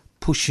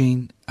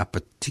pushing a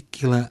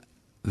particular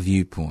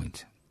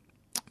viewpoint,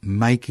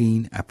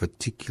 making a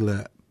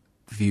particular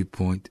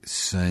viewpoint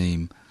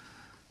seem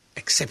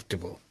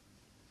acceptable,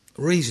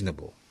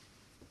 reasonable.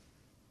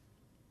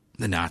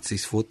 The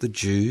Nazis thought the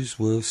Jews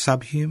were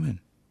subhuman.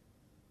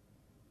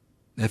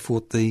 They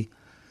thought the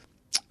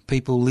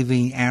people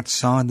living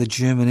outside the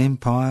German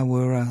Empire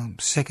were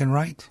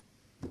second-rate.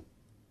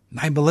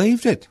 They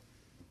believed it.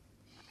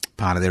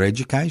 Part of their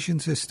education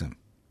system.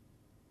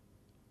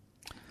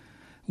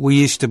 We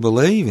used to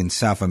believe in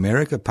South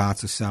America,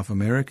 parts of South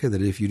America,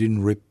 that if you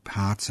didn't rip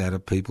hearts out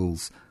of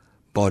people's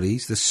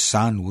bodies, the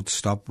sun would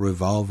stop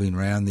revolving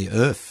round the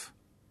earth.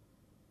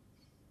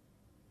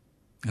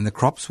 And the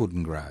crops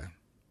wouldn't grow.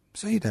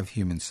 So you'd have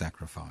human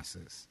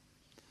sacrifices.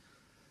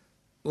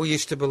 We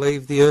used to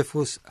believe the earth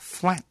was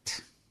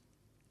flat.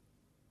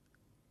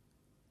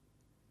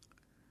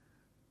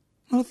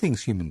 A lot of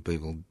things human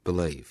people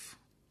believe.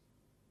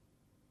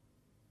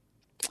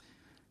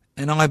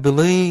 And I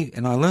believe,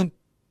 and I learnt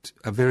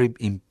a very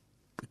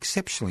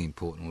exceptionally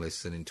important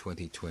lesson in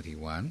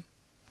 2021,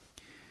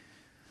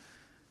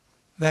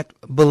 that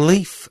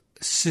belief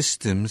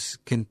systems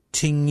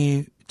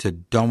continue to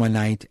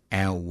dominate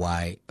our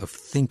way of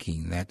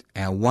thinking, that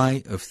our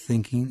way of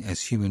thinking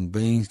as human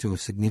beings to a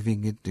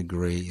significant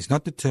degree is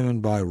not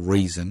determined by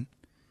reason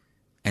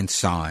and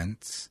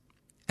science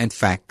and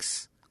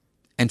facts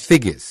and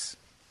figures,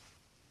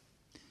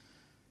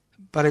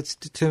 but it's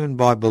determined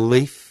by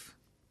belief,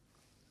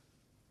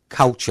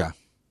 culture,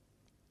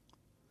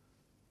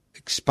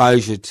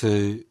 exposure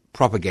to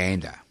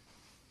propaganda.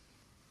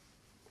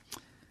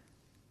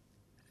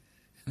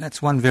 And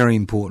that's one very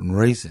important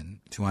reason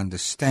to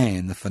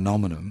understand the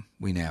phenomenon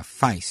we now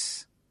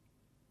face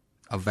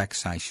of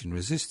vaccination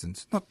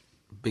resistance. Not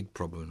a big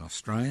problem in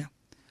Australia,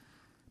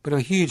 but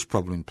a huge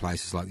problem in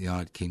places like the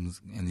United Kingdom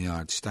and the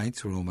United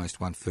States, where almost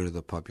 1/3 of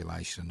the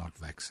population are not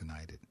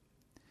vaccinated.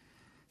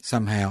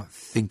 Somehow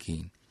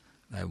thinking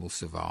they will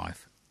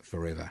survive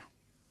forever.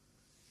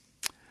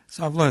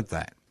 So I've learnt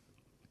that.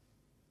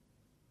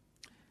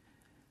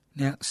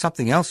 Now,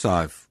 something else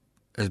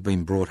has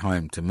been brought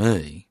home to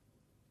me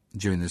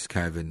during this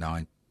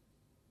COVID-19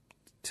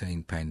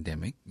 COVID-19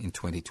 pandemic in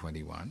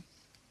 2021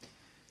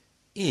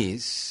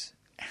 is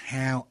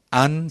how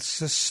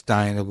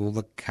unsustainable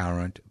the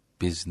current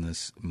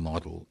business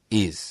model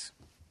is.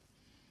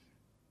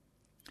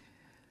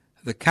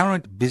 The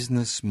current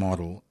business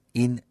model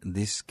in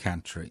this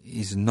country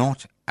is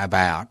not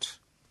about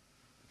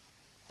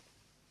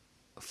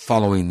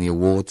following the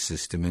award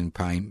system and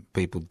paying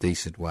people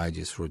decent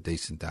wages for a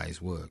decent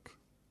day's work.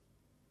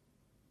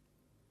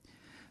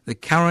 The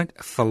current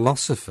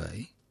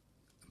philosophy,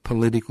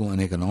 political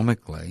and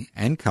economically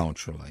and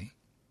culturally,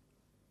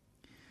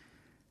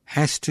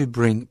 has to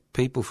bring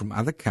people from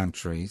other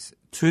countries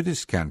to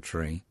this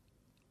country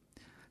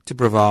to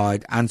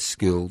provide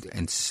unskilled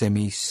and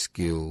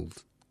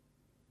semi-skilled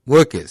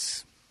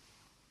workers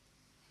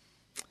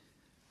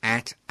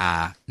at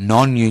a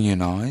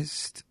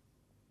non-unionised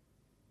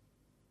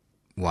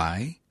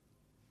way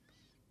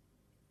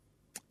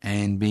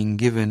and being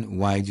given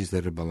wages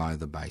that are below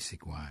the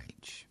basic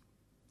wage.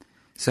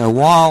 So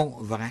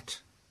while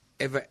that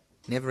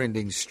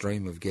never-ending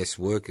stream of guest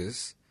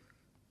workers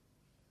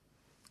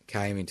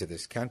came into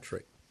this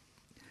country,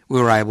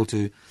 we were able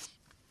to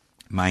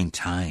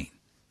maintain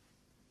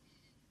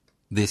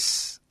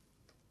this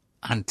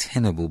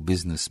untenable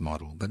business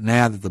model. But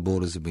now that the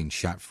borders have been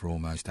shut for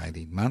almost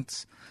 18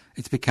 months,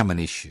 it's become an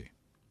issue.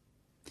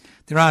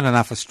 There aren't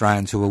enough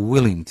Australians who are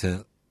willing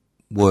to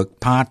work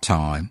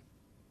part-time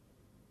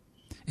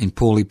in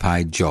poorly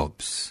paid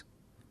jobs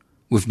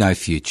with no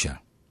future.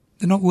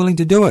 They're not willing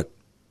to do it.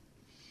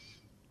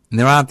 And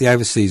there aren't the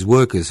overseas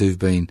workers who've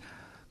been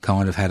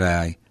kind of had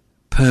a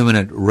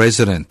permanent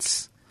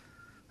residence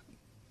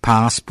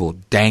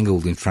passport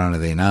dangled in front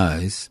of their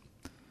nose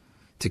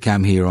to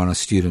come here on a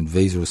student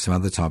visa or some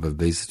other type of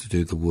visa to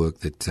do the work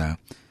that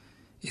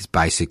is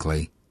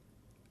basically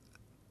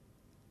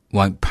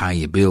won't pay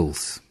your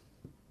bills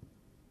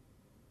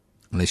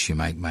unless you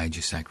make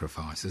major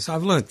sacrifices.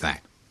 I've learnt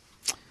that.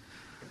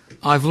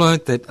 I've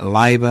learnt that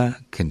labour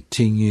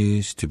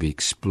continues to be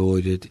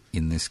exploited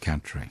in this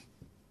country.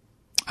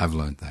 I've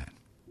learnt that.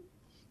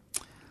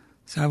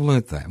 So I've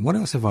learnt that. What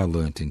else have I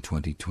learnt in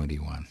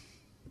 2021?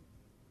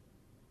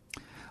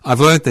 I've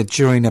learnt that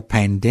during a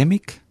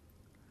pandemic,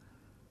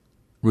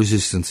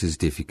 resistance is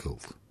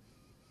difficult.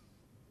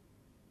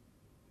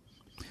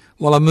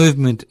 While a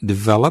movement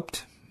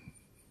developed,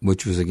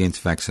 which was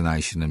against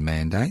vaccination and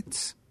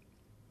mandates,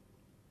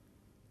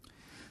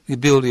 the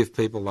ability of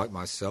people like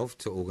myself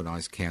to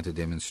organise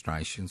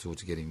counter-demonstrations or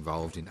to get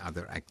involved in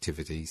other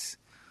activities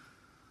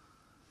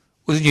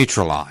was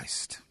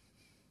neutralised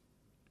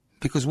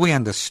because we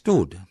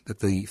understood that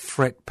the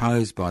threat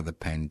posed by the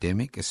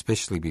pandemic,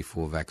 especially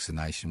before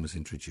vaccination was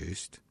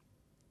introduced,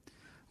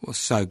 was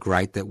so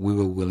great that we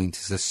were willing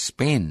to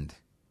suspend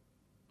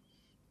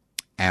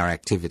our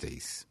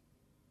activities.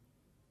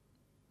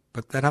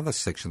 But that other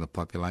section of the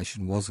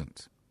population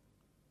wasn't.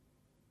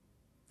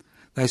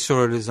 They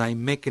saw it as a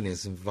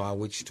mechanism by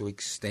which to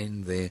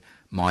extend their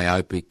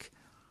myopic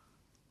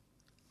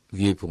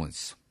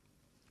viewpoints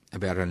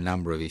about a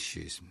number of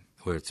issues,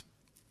 where it's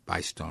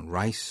based on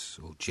race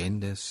or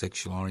gender,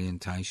 sexual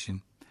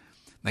orientation.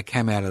 They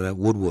came out of the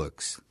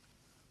woodworks,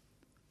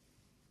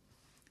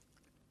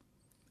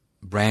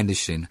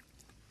 brandishing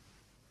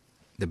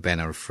the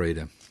banner of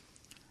freedom.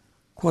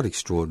 Quite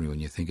extraordinary when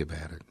you think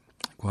about it.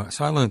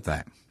 So I learnt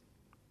that.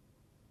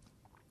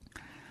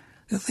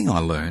 The other thing I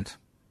learnt,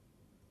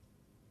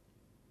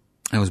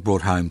 and was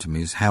brought home to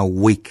me, is how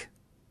weak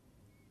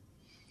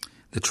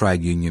the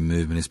trade union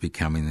movement has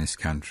become in this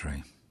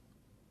country.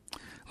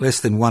 Less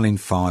than 1 in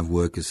 5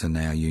 workers are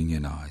now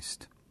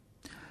unionised.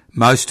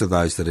 Most of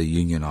those that are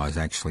unionised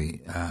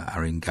actually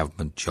are in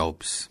government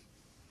jobs,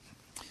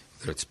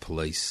 whether it's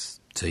police,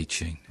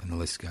 teaching, and the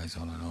list goes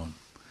on and on.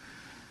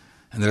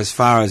 And that as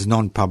far as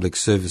non-public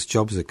service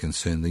jobs are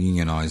concerned, the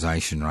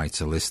unionisation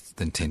rates are less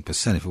than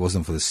 10%. If it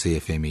wasn't for the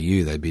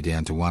CFMEU, they'd be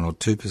down to 1 or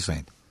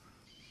 2%.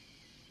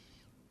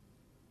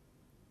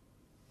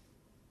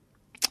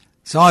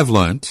 So I've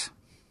learnt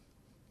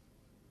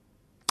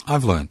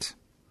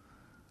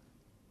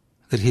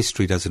that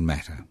history doesn't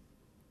matter.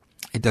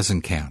 It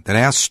doesn't count. That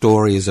our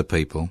story as a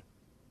people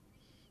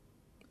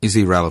is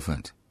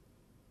irrelevant.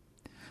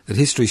 That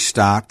history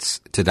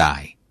starts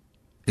today.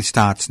 It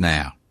starts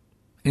now.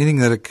 Anything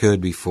that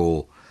occurred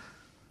before,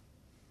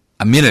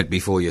 a minute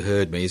before you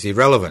heard me, is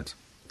irrelevant.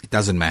 It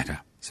doesn't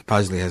matter. It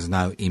supposedly has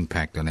no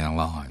impact on our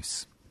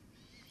lives.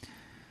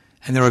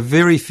 And there are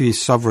very few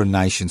sovereign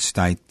nation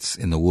states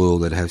in the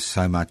world that have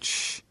so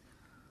much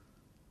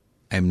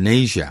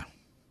amnesia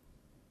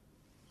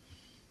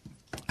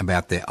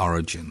about their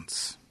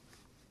origins.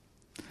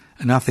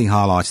 And nothing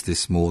highlights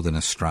this more than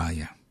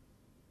Australia,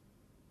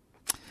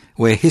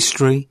 where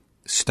history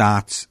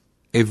starts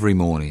every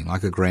morning,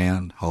 like a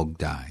Groundhog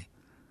Day.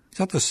 It's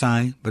not the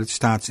same, but it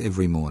starts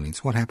every morning.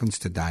 It's what happens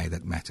today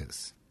that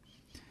matters.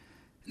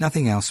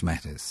 Nothing else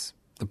matters.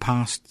 The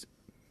past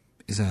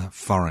is a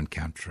foreign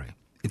country.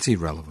 It's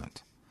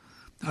irrelevant.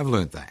 I've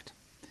learnt that.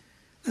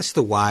 That's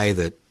the way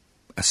that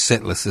a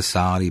settler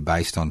society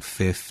based on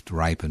theft,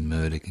 rape and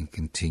murder can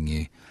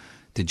continue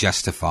to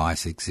justify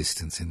its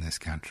existence in this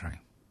country.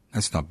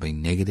 That's not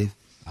being negative.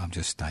 I'm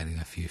just stating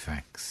a few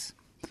facts.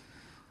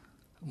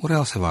 What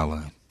else have I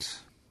learnt?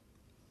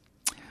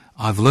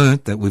 I've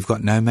learnt that we've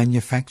got no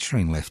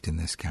manufacturing left in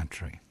this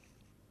country.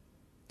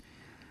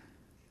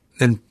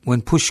 Then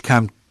when push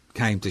came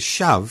to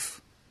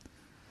shove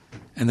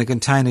and the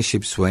container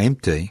ships were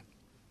empty,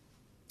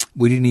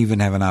 we didn't even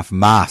have enough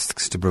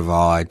masks to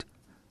provide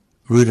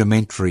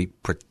rudimentary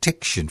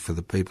protection for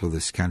the people of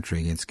this country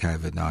against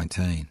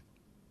COVID-19.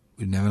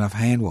 We didn't have enough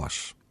hand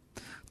wash.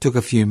 It took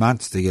a few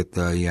months to get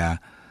the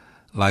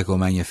local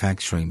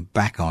manufacturing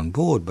back on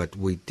board, but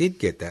we did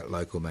get that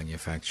local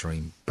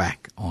manufacturing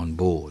back on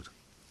board.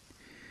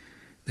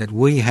 That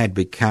we had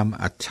become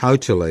a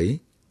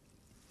totally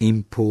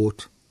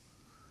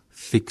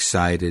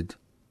import-fixated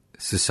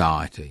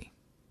society.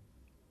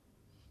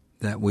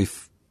 That we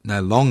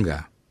no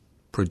longer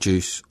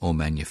produce or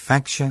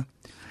manufacture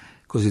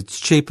because it's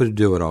cheaper to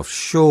do it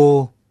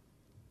offshore,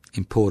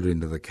 import it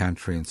into the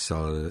country and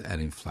sell it at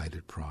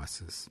inflated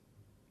prices.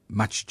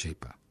 Much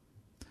cheaper.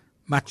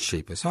 Much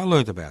cheaper. So I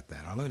learnt about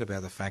that. I learnt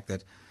about the fact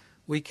that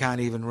we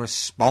can't even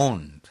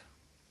respond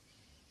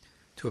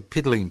to a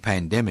piddling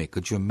pandemic.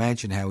 Could you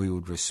imagine how we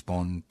would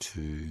respond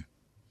to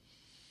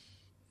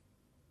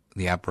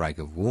the outbreak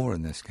of war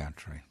in this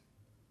country?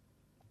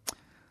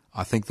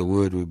 I think the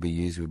word would be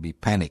used would be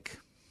panic.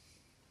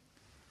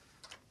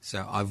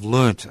 So I've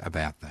learnt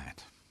about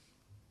that.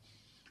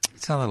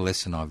 It's another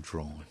lesson I've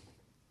drawn.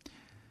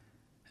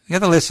 The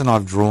other lesson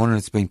I've drawn, and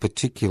it's been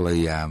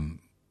particularly,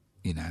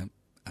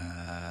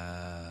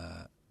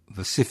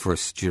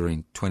 vociferous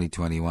during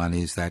 2021,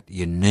 is that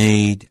you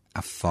need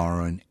a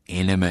foreign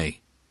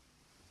enemy.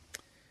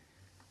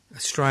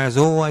 Australia's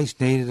always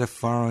needed a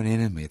foreign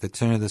enemy. At the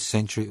turn of the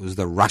century, it was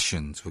the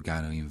Russians who were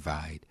going to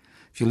invade.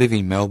 If you live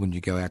in Melbourne,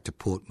 you go out to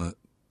Port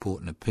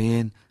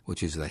Nepean,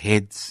 which is the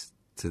heads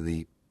to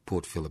the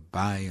Port Phillip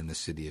Bay and the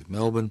city of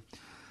Melbourne.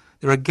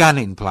 There are gun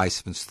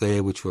emplacements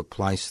there which were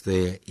placed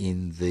there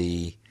in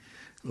the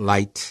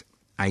late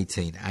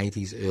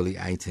 1880s, early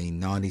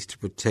 1890s to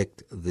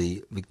protect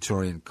the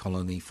Victorian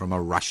colony from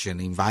a Russian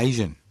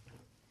invasion.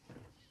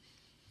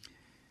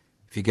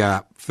 If you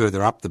go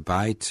further up the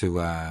bay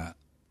to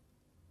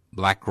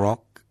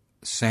Blackrock,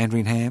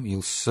 Sandringham,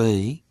 you'll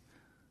see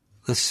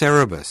the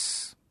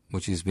Cerberus,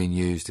 which has been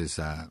used as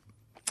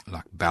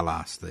like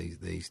ballast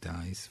these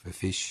days for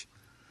fish.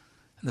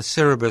 And the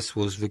Cerberus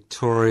was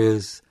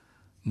Victoria's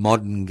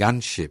modern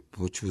gunship,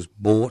 which was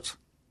bought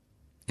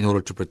in order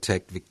to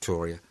protect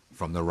Victoria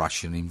from the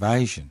Russian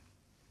invasion.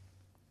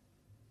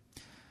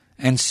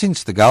 And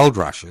since the gold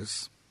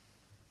rushes,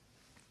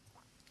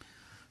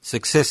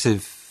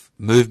 successive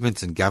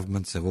movements and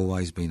governments have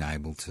always been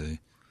able to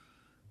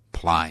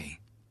play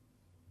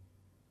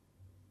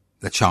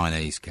the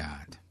Chinese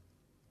card,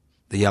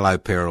 the Yellow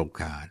Peril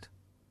card,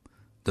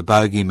 the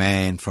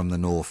bogeyman from the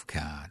North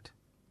card.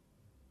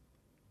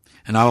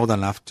 And I'm old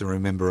enough to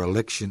remember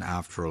election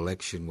after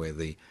election where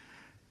the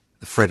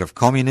threat of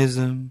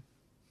communism,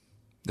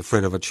 the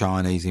threat of a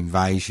Chinese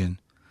invasion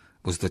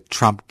was the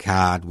trump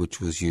card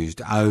which was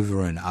used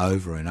over and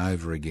over and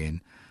over again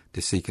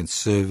to see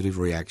conservative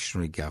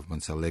reactionary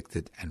governments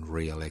elected and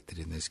re-elected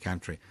in this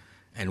country.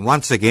 And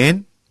once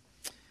again,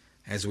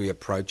 as we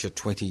approach a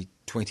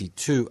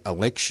 2022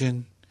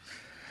 election,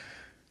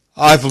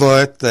 I've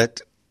learnt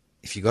that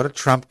if you've got a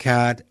trump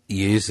card,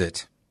 use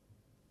it.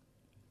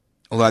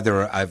 Although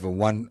there are over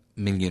 1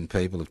 million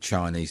people of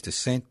Chinese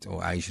descent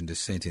or Asian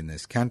descent in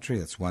this country,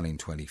 that's 1 in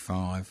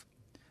 25,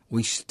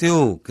 we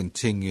still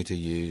continue to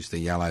use the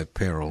Yellow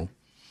Peril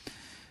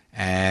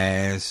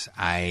as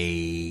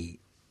a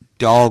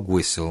dog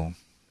whistle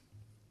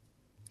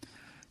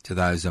to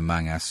those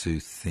among us who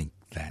think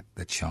that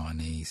the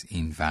Chinese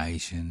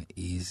invasion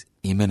is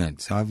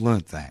imminent. So I've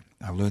learnt that.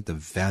 I've learnt the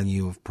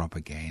value of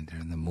propaganda,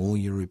 and the more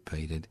you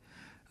repeat it,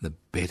 the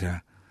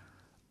better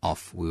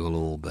off we'll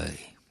all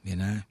be, you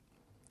know.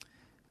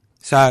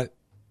 So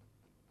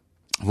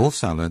I've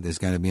also learnt there's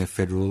going to be a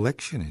federal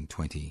election in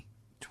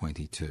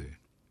 2022.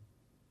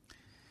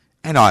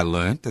 And I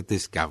learnt that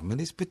this government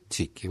is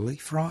particularly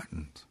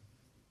frightened.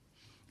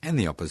 And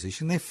the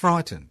opposition, they're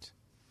frightened.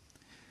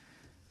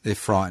 They're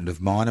frightened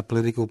of minor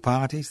political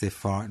parties. They're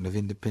frightened of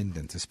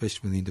independents,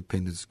 especially when the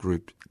independents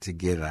group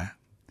together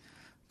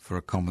for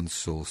a common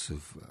source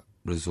of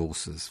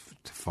resources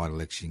to fight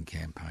election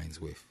campaigns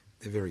with.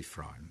 They're very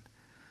frightened.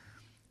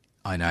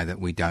 I know that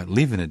we don't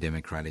live in a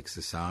democratic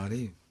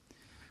society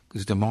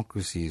because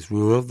democracy is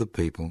rule of the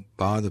people,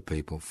 by the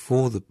people,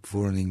 for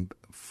an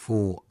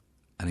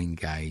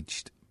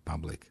engaged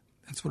public.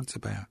 That's what it's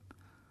about.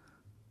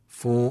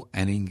 For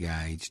an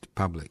engaged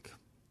public.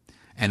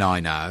 And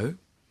I know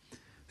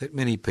that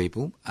many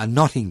people are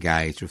not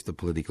engaged with the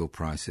political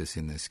process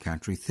in this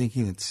country,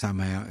 thinking that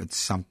somehow it's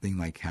something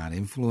they can't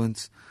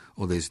influence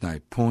or there's no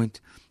point,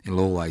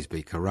 it'll always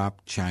be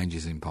corrupt, change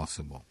is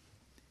impossible.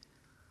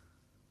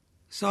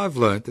 So I've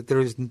learnt that there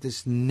is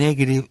this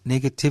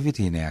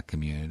negativity in our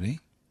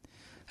community,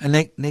 a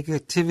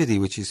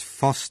negativity which is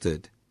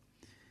fostered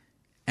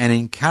and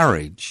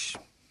encouraged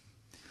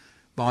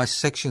by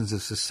sections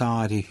of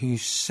society who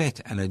set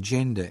an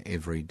agenda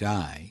every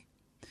day,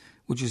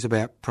 which is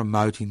about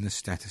promoting the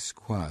status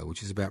quo,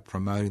 which is about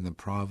promoting the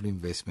private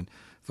investment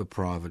for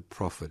private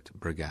profit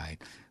brigade,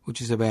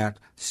 which is about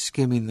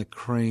skimming the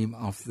cream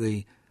off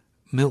the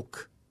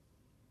milk.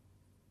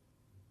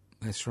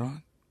 That's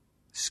right.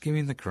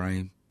 Skimming the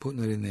cream,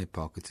 putting it in their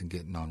pockets and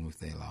getting on with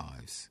their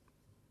lives.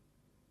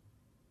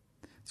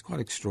 It's quite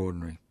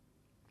extraordinary.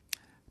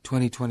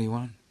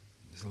 2021.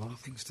 There's a lot of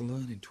things to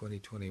learn in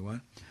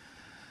 2021.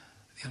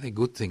 The only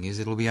good thing is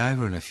it'll be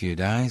over in a few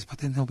days, but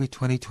then there'll be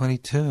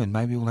 2022 and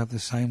maybe we'll have the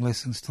same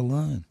lessons to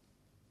learn.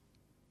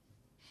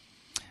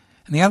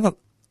 And the other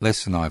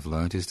lesson I've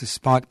learned is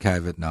despite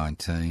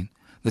COVID-19,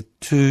 the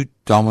two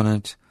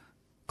dominant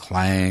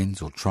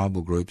clans or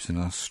tribal groups in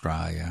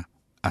Australia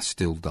are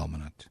still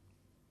dominant.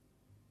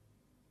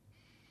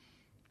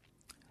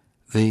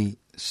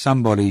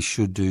 Somebody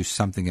should do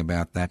something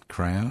about that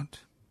crowd,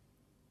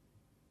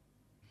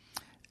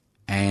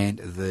 and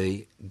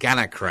the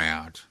Gunner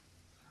crowd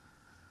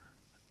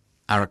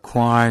are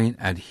acquiring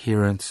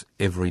adherents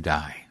every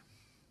day.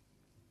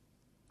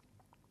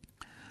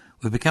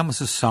 We've become a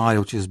society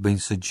which has been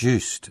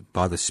seduced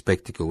by the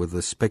spectacle, whether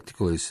the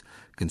spectacle is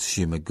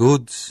consumer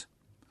goods,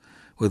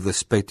 whether the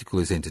spectacle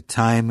is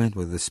entertainment,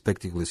 whether the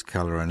spectacle is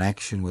colour and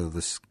action, whether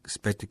the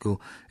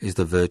spectacle is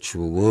the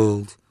virtual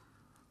world.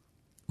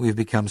 We've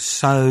become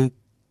so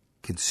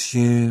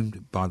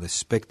consumed by the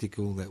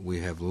spectacle that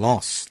we have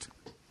lost,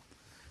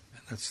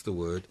 and that's the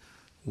word,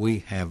 we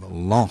have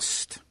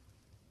lost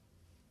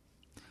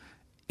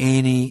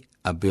any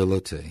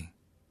ability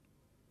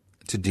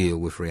to deal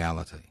with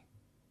reality.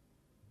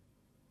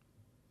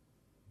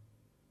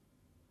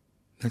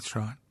 That's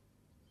right.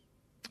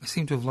 We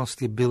seem to have lost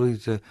the ability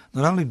to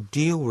not only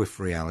deal with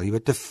reality,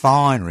 but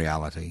define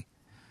reality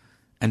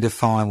and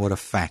define what a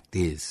fact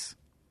is.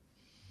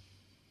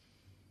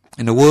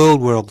 In a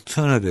world where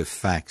alternative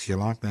facts, you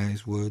like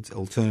those words,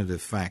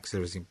 alternative facts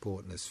are as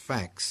important as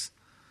facts,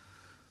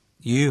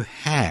 you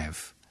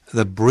have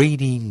the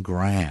breeding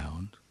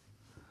ground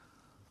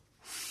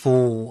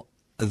for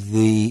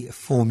the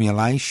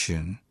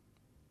formulation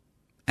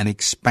and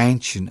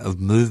expansion of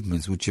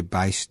movements which are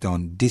based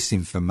on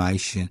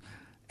disinformation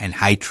and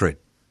hatred.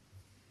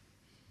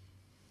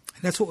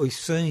 And that's what we've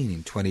seen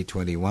in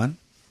 2021.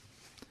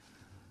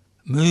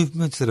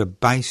 Movements that are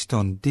based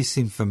on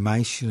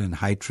disinformation and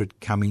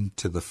hatred coming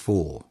to the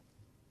fore.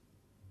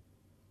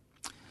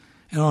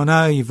 And I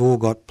know you've all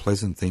got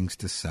pleasant things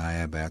to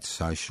say about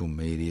social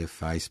media,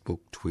 Facebook,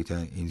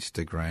 Twitter,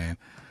 Instagram,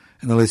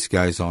 and the list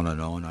goes on and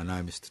on. I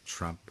know Mr.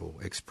 Trump, or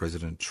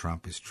ex-President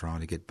Trump, is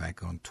trying to get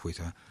back on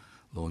Twitter,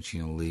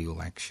 launching a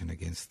legal action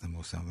against them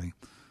or something.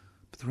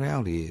 But the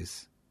reality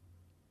is,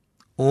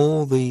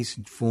 all these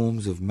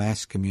forms of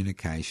mass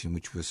communication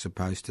which were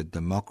supposed to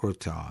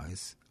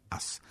democratise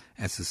us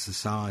as a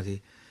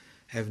society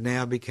have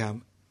now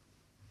become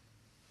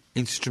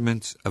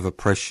instruments of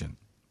oppression.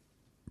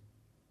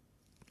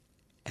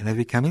 And they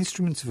become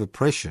instruments of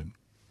oppression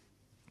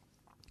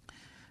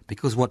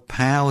because what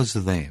powers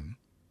them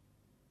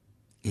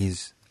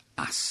is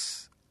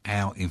us,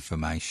 our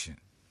information.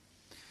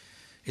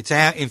 It's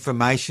our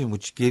information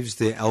which gives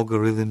the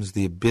algorithms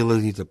the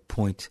ability to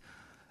point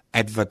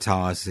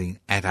advertising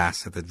at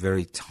us at the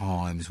very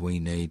times we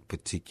need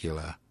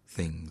particular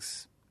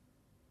things.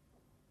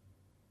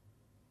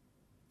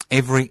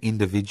 Every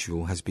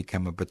individual has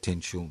become a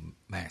potential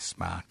mass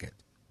market.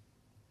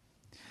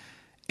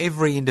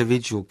 Every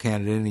individual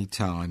can at any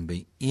time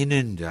be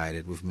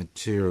inundated with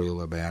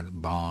material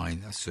about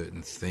buying a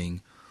certain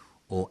thing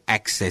or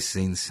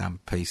accessing some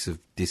piece of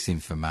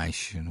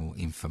disinformation or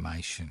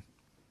information.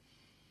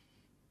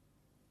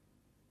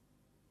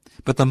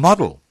 But the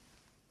model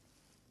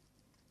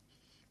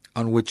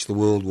on which the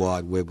World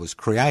Wide Web was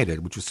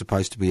created, which was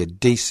supposed to be a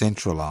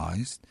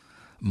decentralised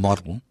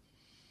model,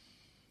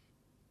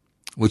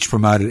 which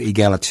promoted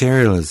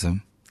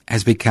egalitarianism,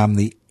 has become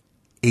the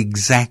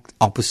exact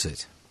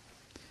opposite.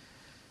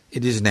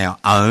 It is now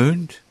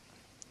owned,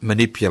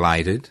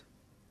 manipulated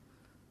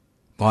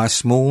by a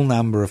small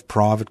number of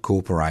private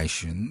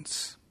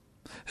corporations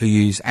who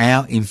use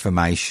our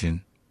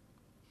information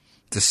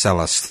to sell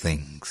us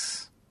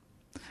things.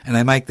 And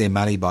they make their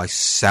money by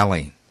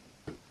selling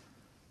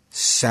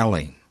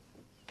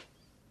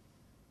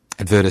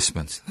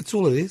advertisements. That's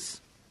all it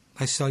is.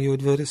 They sell you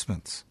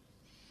advertisements.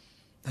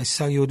 They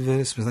sell you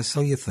advertisements. They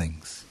sell you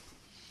things.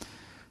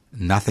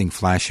 Nothing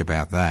flash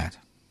about that.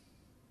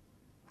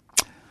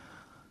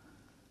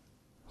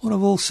 What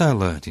I've also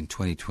learnt in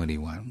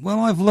 2021?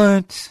 Well, I've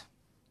learnt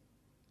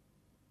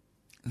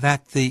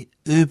that the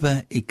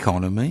Uber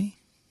economy,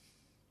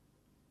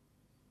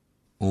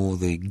 or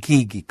the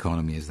gig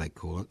economy as they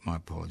call it, my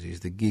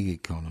apologies, the gig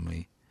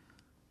economy,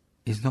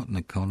 is not an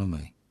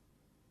economy.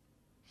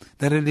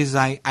 That it is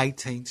a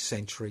 18th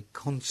century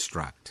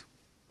construct.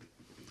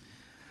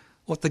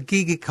 What the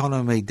gig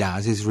economy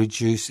does is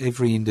reduce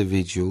every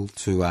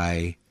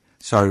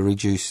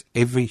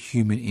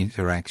human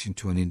interaction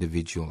to an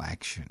individual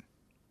action.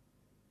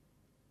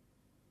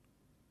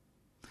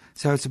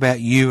 So it's about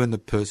you and the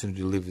person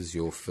who delivers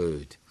your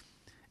food.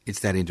 It's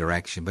that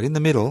interaction. But in the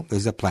middle,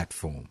 there's a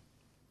platform.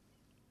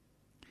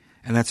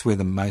 And that's where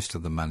the most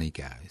of the money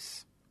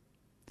goes.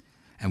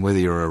 And whether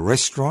you're a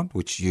restaurant,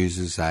 which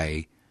uses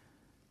a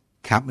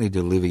company to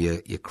deliver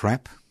your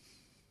crap,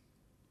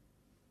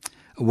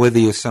 or whether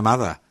you're some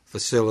other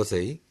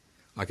facility,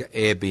 like an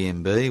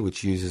Airbnb,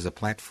 which uses a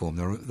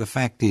platform, the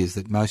fact is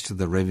that most of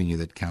the revenue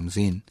that comes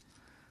in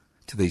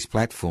to these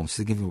platforms, a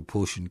significant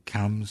portion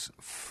comes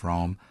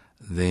from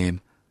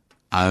them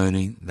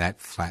owning that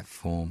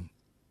platform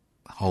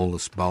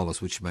holus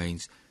bolus, which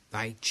means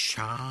they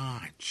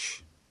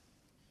charge.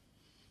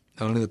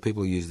 Not only the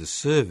people who use the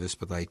service,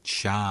 but they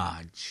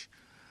charge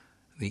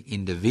the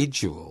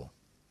individual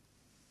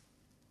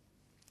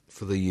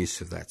for the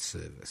use of that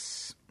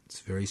service. It's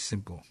very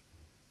simple.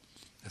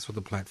 That's what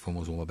the platform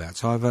was all about.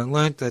 So I've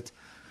learnt that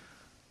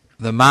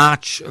the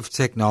march of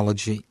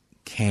technology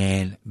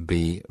can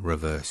be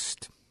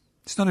reversed.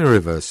 It's not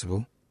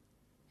irreversible.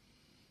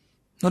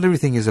 Not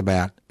everything is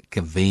about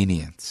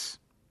convenience.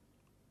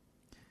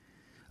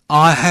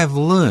 I have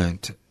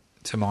learnt,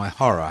 to my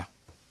horror,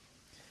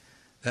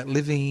 that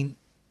living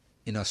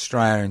in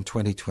Australia in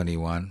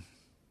 2021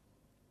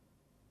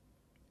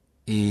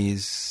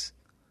 is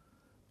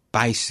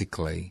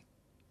basically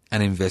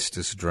an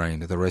investor's dream,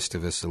 that the rest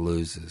of us are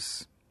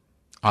losers.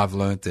 I've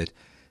learnt that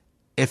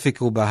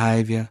ethical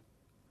behaviour,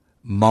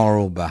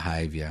 moral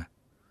behaviour,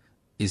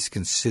 is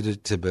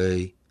considered to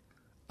be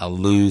a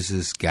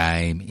loser's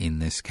game in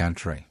this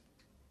country.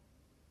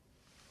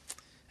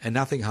 And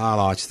nothing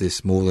highlights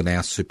this more than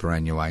our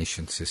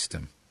superannuation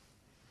system.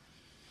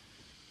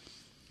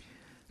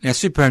 Now,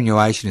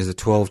 superannuation is a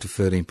 12 to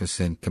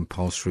 13%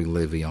 compulsory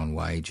levy on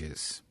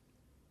wages.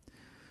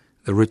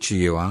 The richer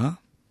you are,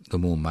 the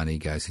more money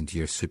goes into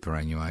your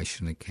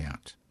superannuation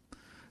account.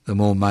 The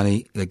more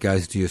money that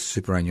goes into your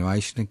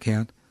superannuation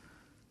account,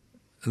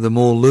 the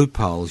more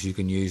loopholes you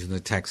can use in the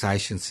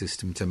taxation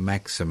system to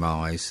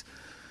maximise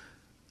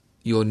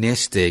your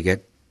nest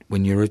egg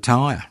when you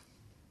retire.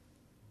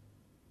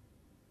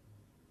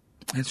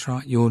 That's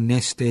right, your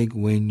nest egg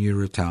when you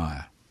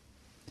retire.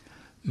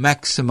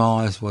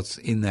 Maximise what's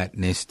in that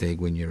nest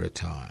egg when you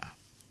retire.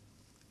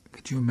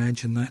 Could you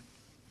imagine that?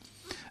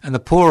 And the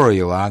poorer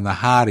you are and the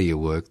harder you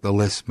work, the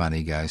less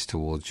money goes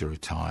towards your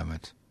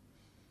retirement.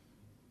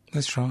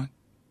 That's right.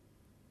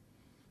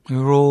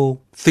 We're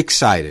all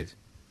fixated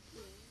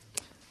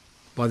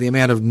by the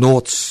amount of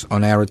noughts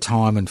on our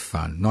retirement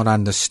fund, not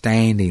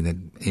understanding that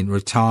in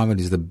retirement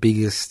is the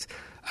biggest,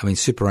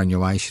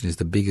 superannuation is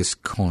the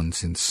biggest con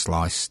since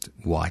sliced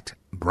white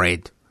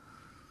bread.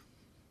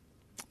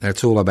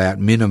 That's all about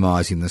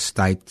minimising the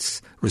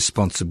state's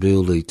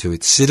responsibility to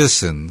its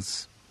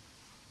citizens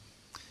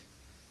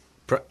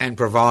and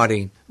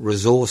providing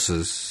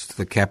resources to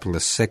the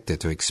capitalist sector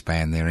to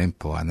expand their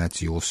empire, and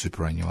that's your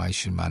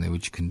superannuation money,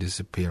 which can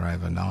disappear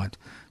overnight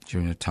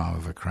during a time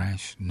of a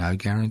crash. No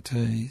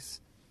guarantees.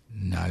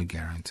 No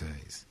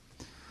guarantees.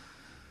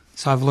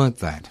 So I've learnt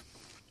that.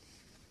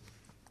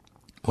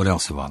 What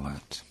else have I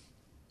learnt?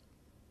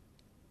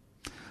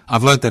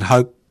 I've learnt that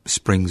hope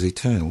springs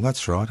eternal.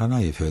 That's right. I know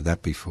you've heard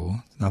that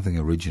before. Nothing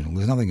original.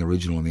 There's nothing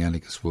original in the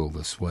Anarchist World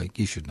this week.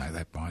 You should know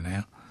that by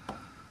now.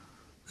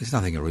 There's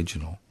nothing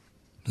original.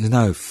 There's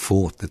no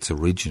thought that's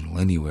original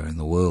anywhere in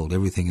the world.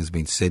 Everything has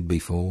been said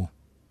before.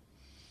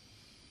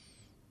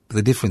 But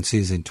the difference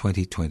is in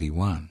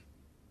 2021,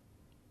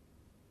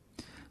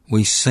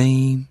 we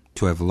seem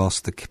to have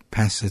lost the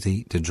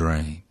capacity to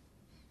dream.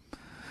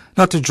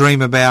 Not to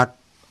dream about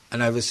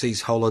an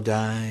overseas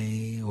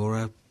holiday or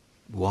a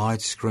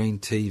widescreen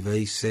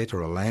TV set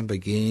or a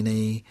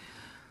Lamborghini,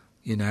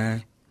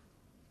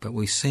 but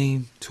we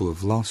seem to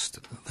have lost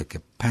the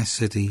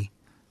capacity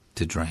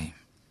to dream.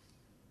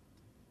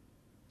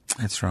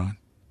 That's right.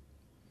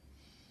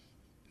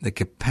 The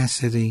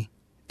capacity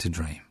to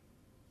dream.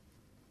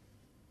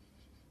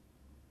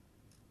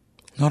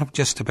 Not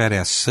just about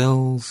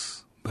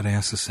ourselves, but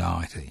our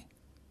society.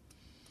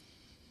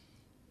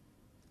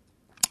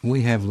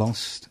 We have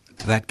lost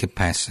that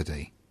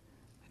capacity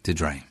to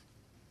dream.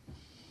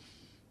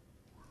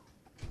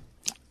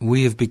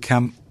 We have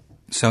become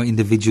so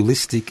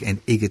individualistic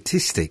and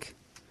egotistic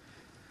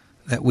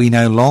that we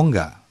no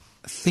longer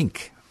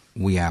think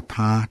we are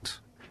part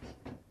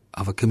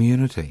of a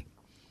community,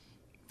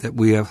 that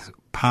we are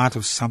part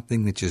of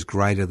something which is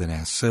greater than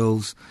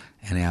ourselves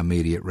and our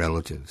immediate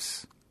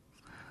relatives.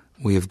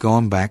 We have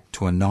gone back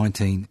to a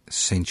 19th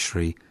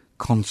century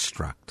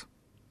construct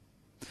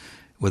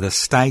where the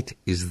state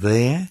is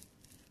there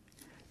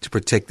to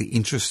protect the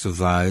interests of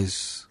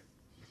those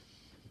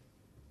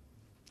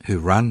who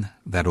run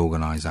that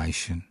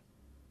organisation,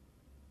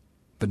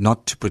 but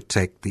not to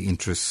protect the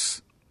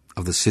interests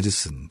of the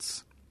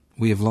citizens.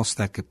 We have lost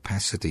that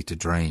capacity to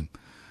dream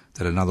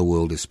that another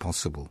world is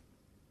possible.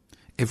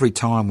 Every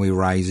time we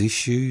raise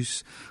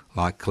issues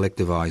like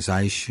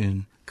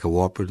collectivisation,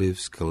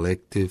 cooperatives,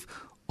 collective,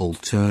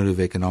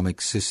 alternative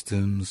economic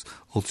systems,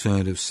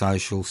 alternative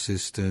social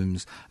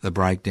systems, the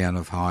breakdown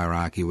of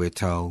hierarchy, we're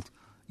told,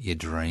 you're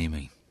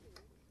dreaming.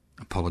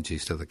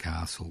 Apologies to the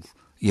Castles.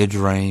 You're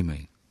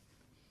dreaming.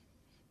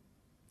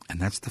 And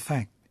that's the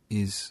fact,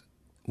 is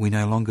we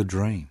no longer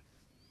dream.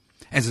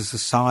 As a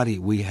society,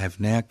 we have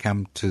now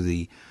come to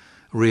the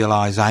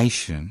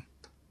realisation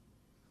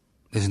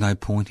there's no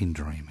point in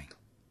dreaming,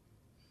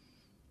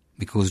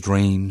 because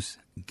dreams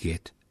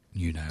get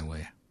you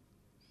nowhere.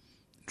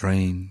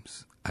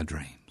 Dreams are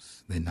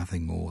dreams. They're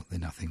nothing more, they're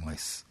nothing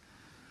less.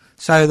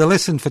 So the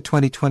lesson for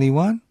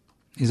 2021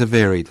 is a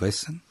varied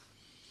lesson.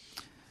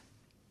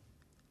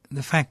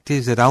 The fact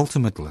is that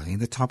ultimately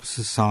the type of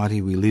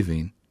society we live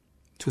in,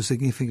 to a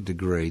significant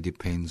degree,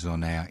 depends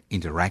on our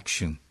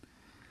interaction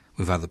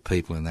with other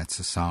people in that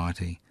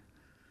society,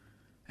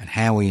 and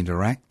how we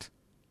interact,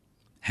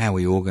 how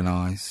we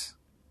organise,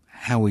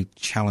 how we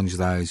challenge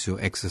those who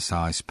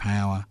exercise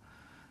power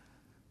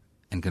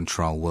and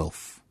control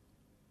wealth.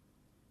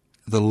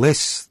 The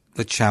less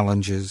the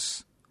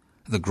challenges,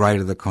 the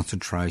greater the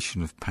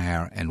concentration of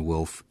power and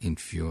wealth in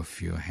fewer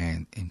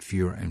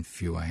and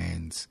fewer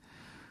hands.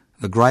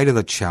 The greater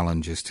the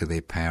challenges to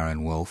their power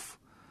and wealth,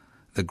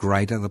 the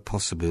greater the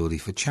possibility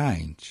for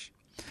change.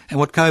 And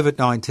what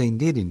COVID-19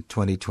 did in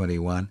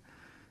 2021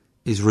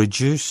 is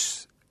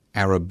reduce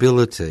our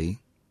ability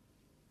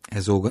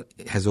as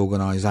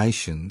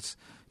organisations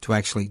to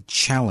actually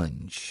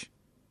challenge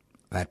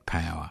that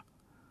power.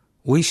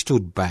 We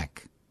stood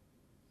back.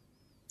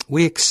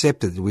 We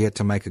accepted that we had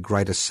to make a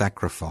greater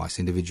sacrifice,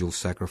 individual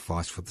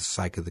sacrifice, for the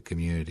sake of the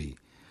community.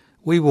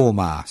 We wore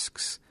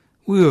masks.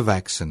 We were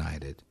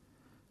vaccinated.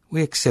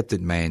 We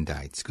accepted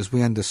mandates because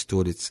we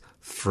understood it's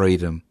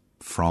freedom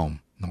from,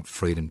 not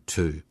freedom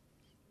to.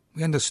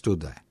 We understood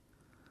that.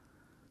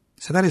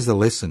 So that is the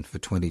lesson for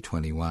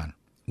 2021.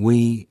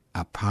 We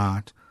are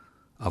part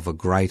of a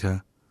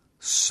greater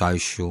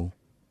social,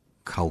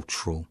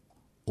 cultural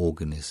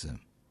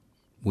organism.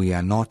 We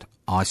are not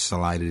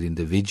isolated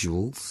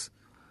individuals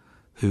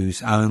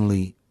whose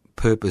only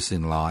purpose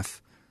in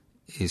life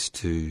is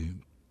to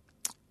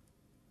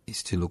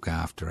look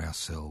after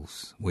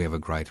ourselves. We have a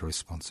greater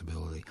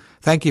responsibility.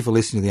 Thank you for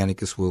listening to the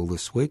Anarchist World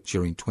this week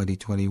during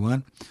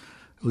 2021.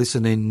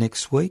 Listen in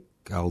next week.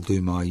 I'll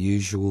do my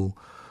usual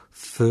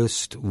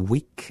first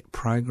week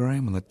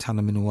program on the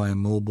Tunnerminnerwait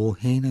and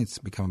Maulboyheenner. It's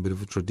become a bit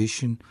of a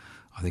tradition.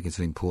 I think it's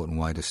an important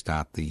way to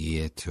start the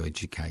year, to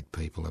educate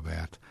people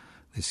about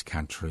this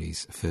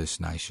country's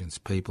First Nations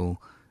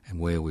people and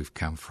where we've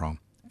come from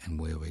and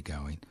where we're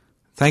going.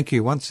 Thank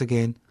you once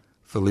again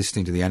for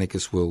listening to the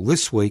Anarchist World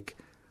this week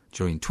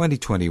during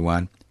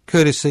 2021,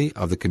 courtesy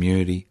of the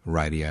Community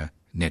Radio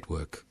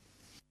Network.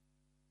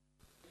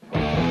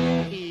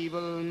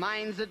 Evil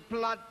minds that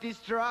plot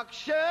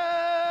destruction,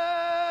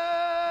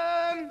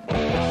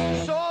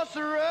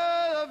 sorcerer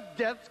of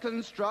death's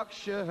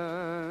construction.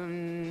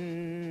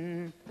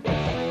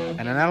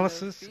 An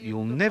analysis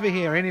you'll never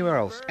hear anywhere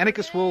else.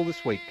 Anarchist World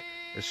this week,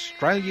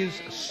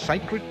 Australia's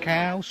sacred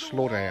cow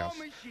slaughterhouse,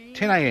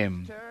 10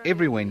 a.m.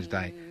 every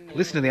Wednesday.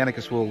 Listen to the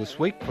Anarchist World this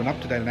week for an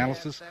up-to-date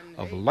analysis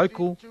of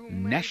local,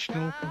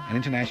 national and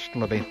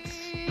international events.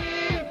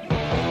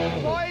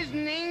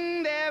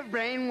 Poisoning their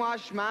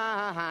brainwashed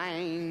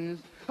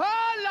minds.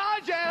 Oh,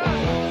 Lord,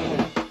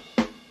 yeah.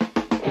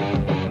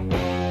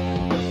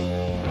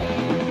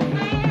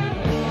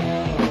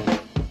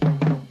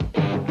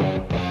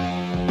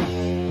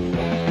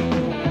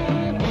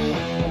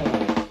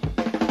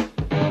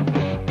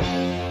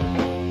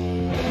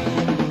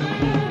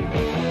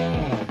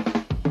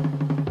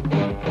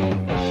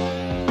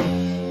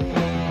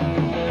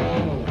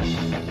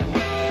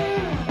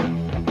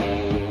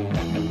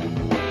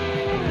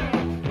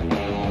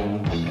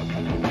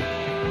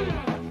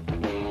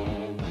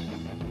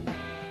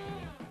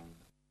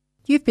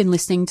 You've been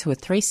listening to a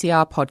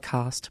 3CR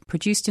podcast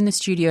produced in the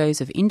studios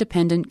of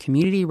independent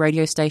community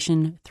radio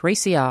station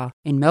 3CR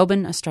in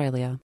Melbourne,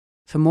 Australia.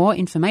 For more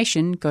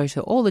information, go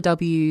to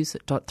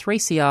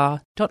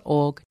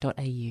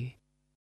allthews.3cr.org.au.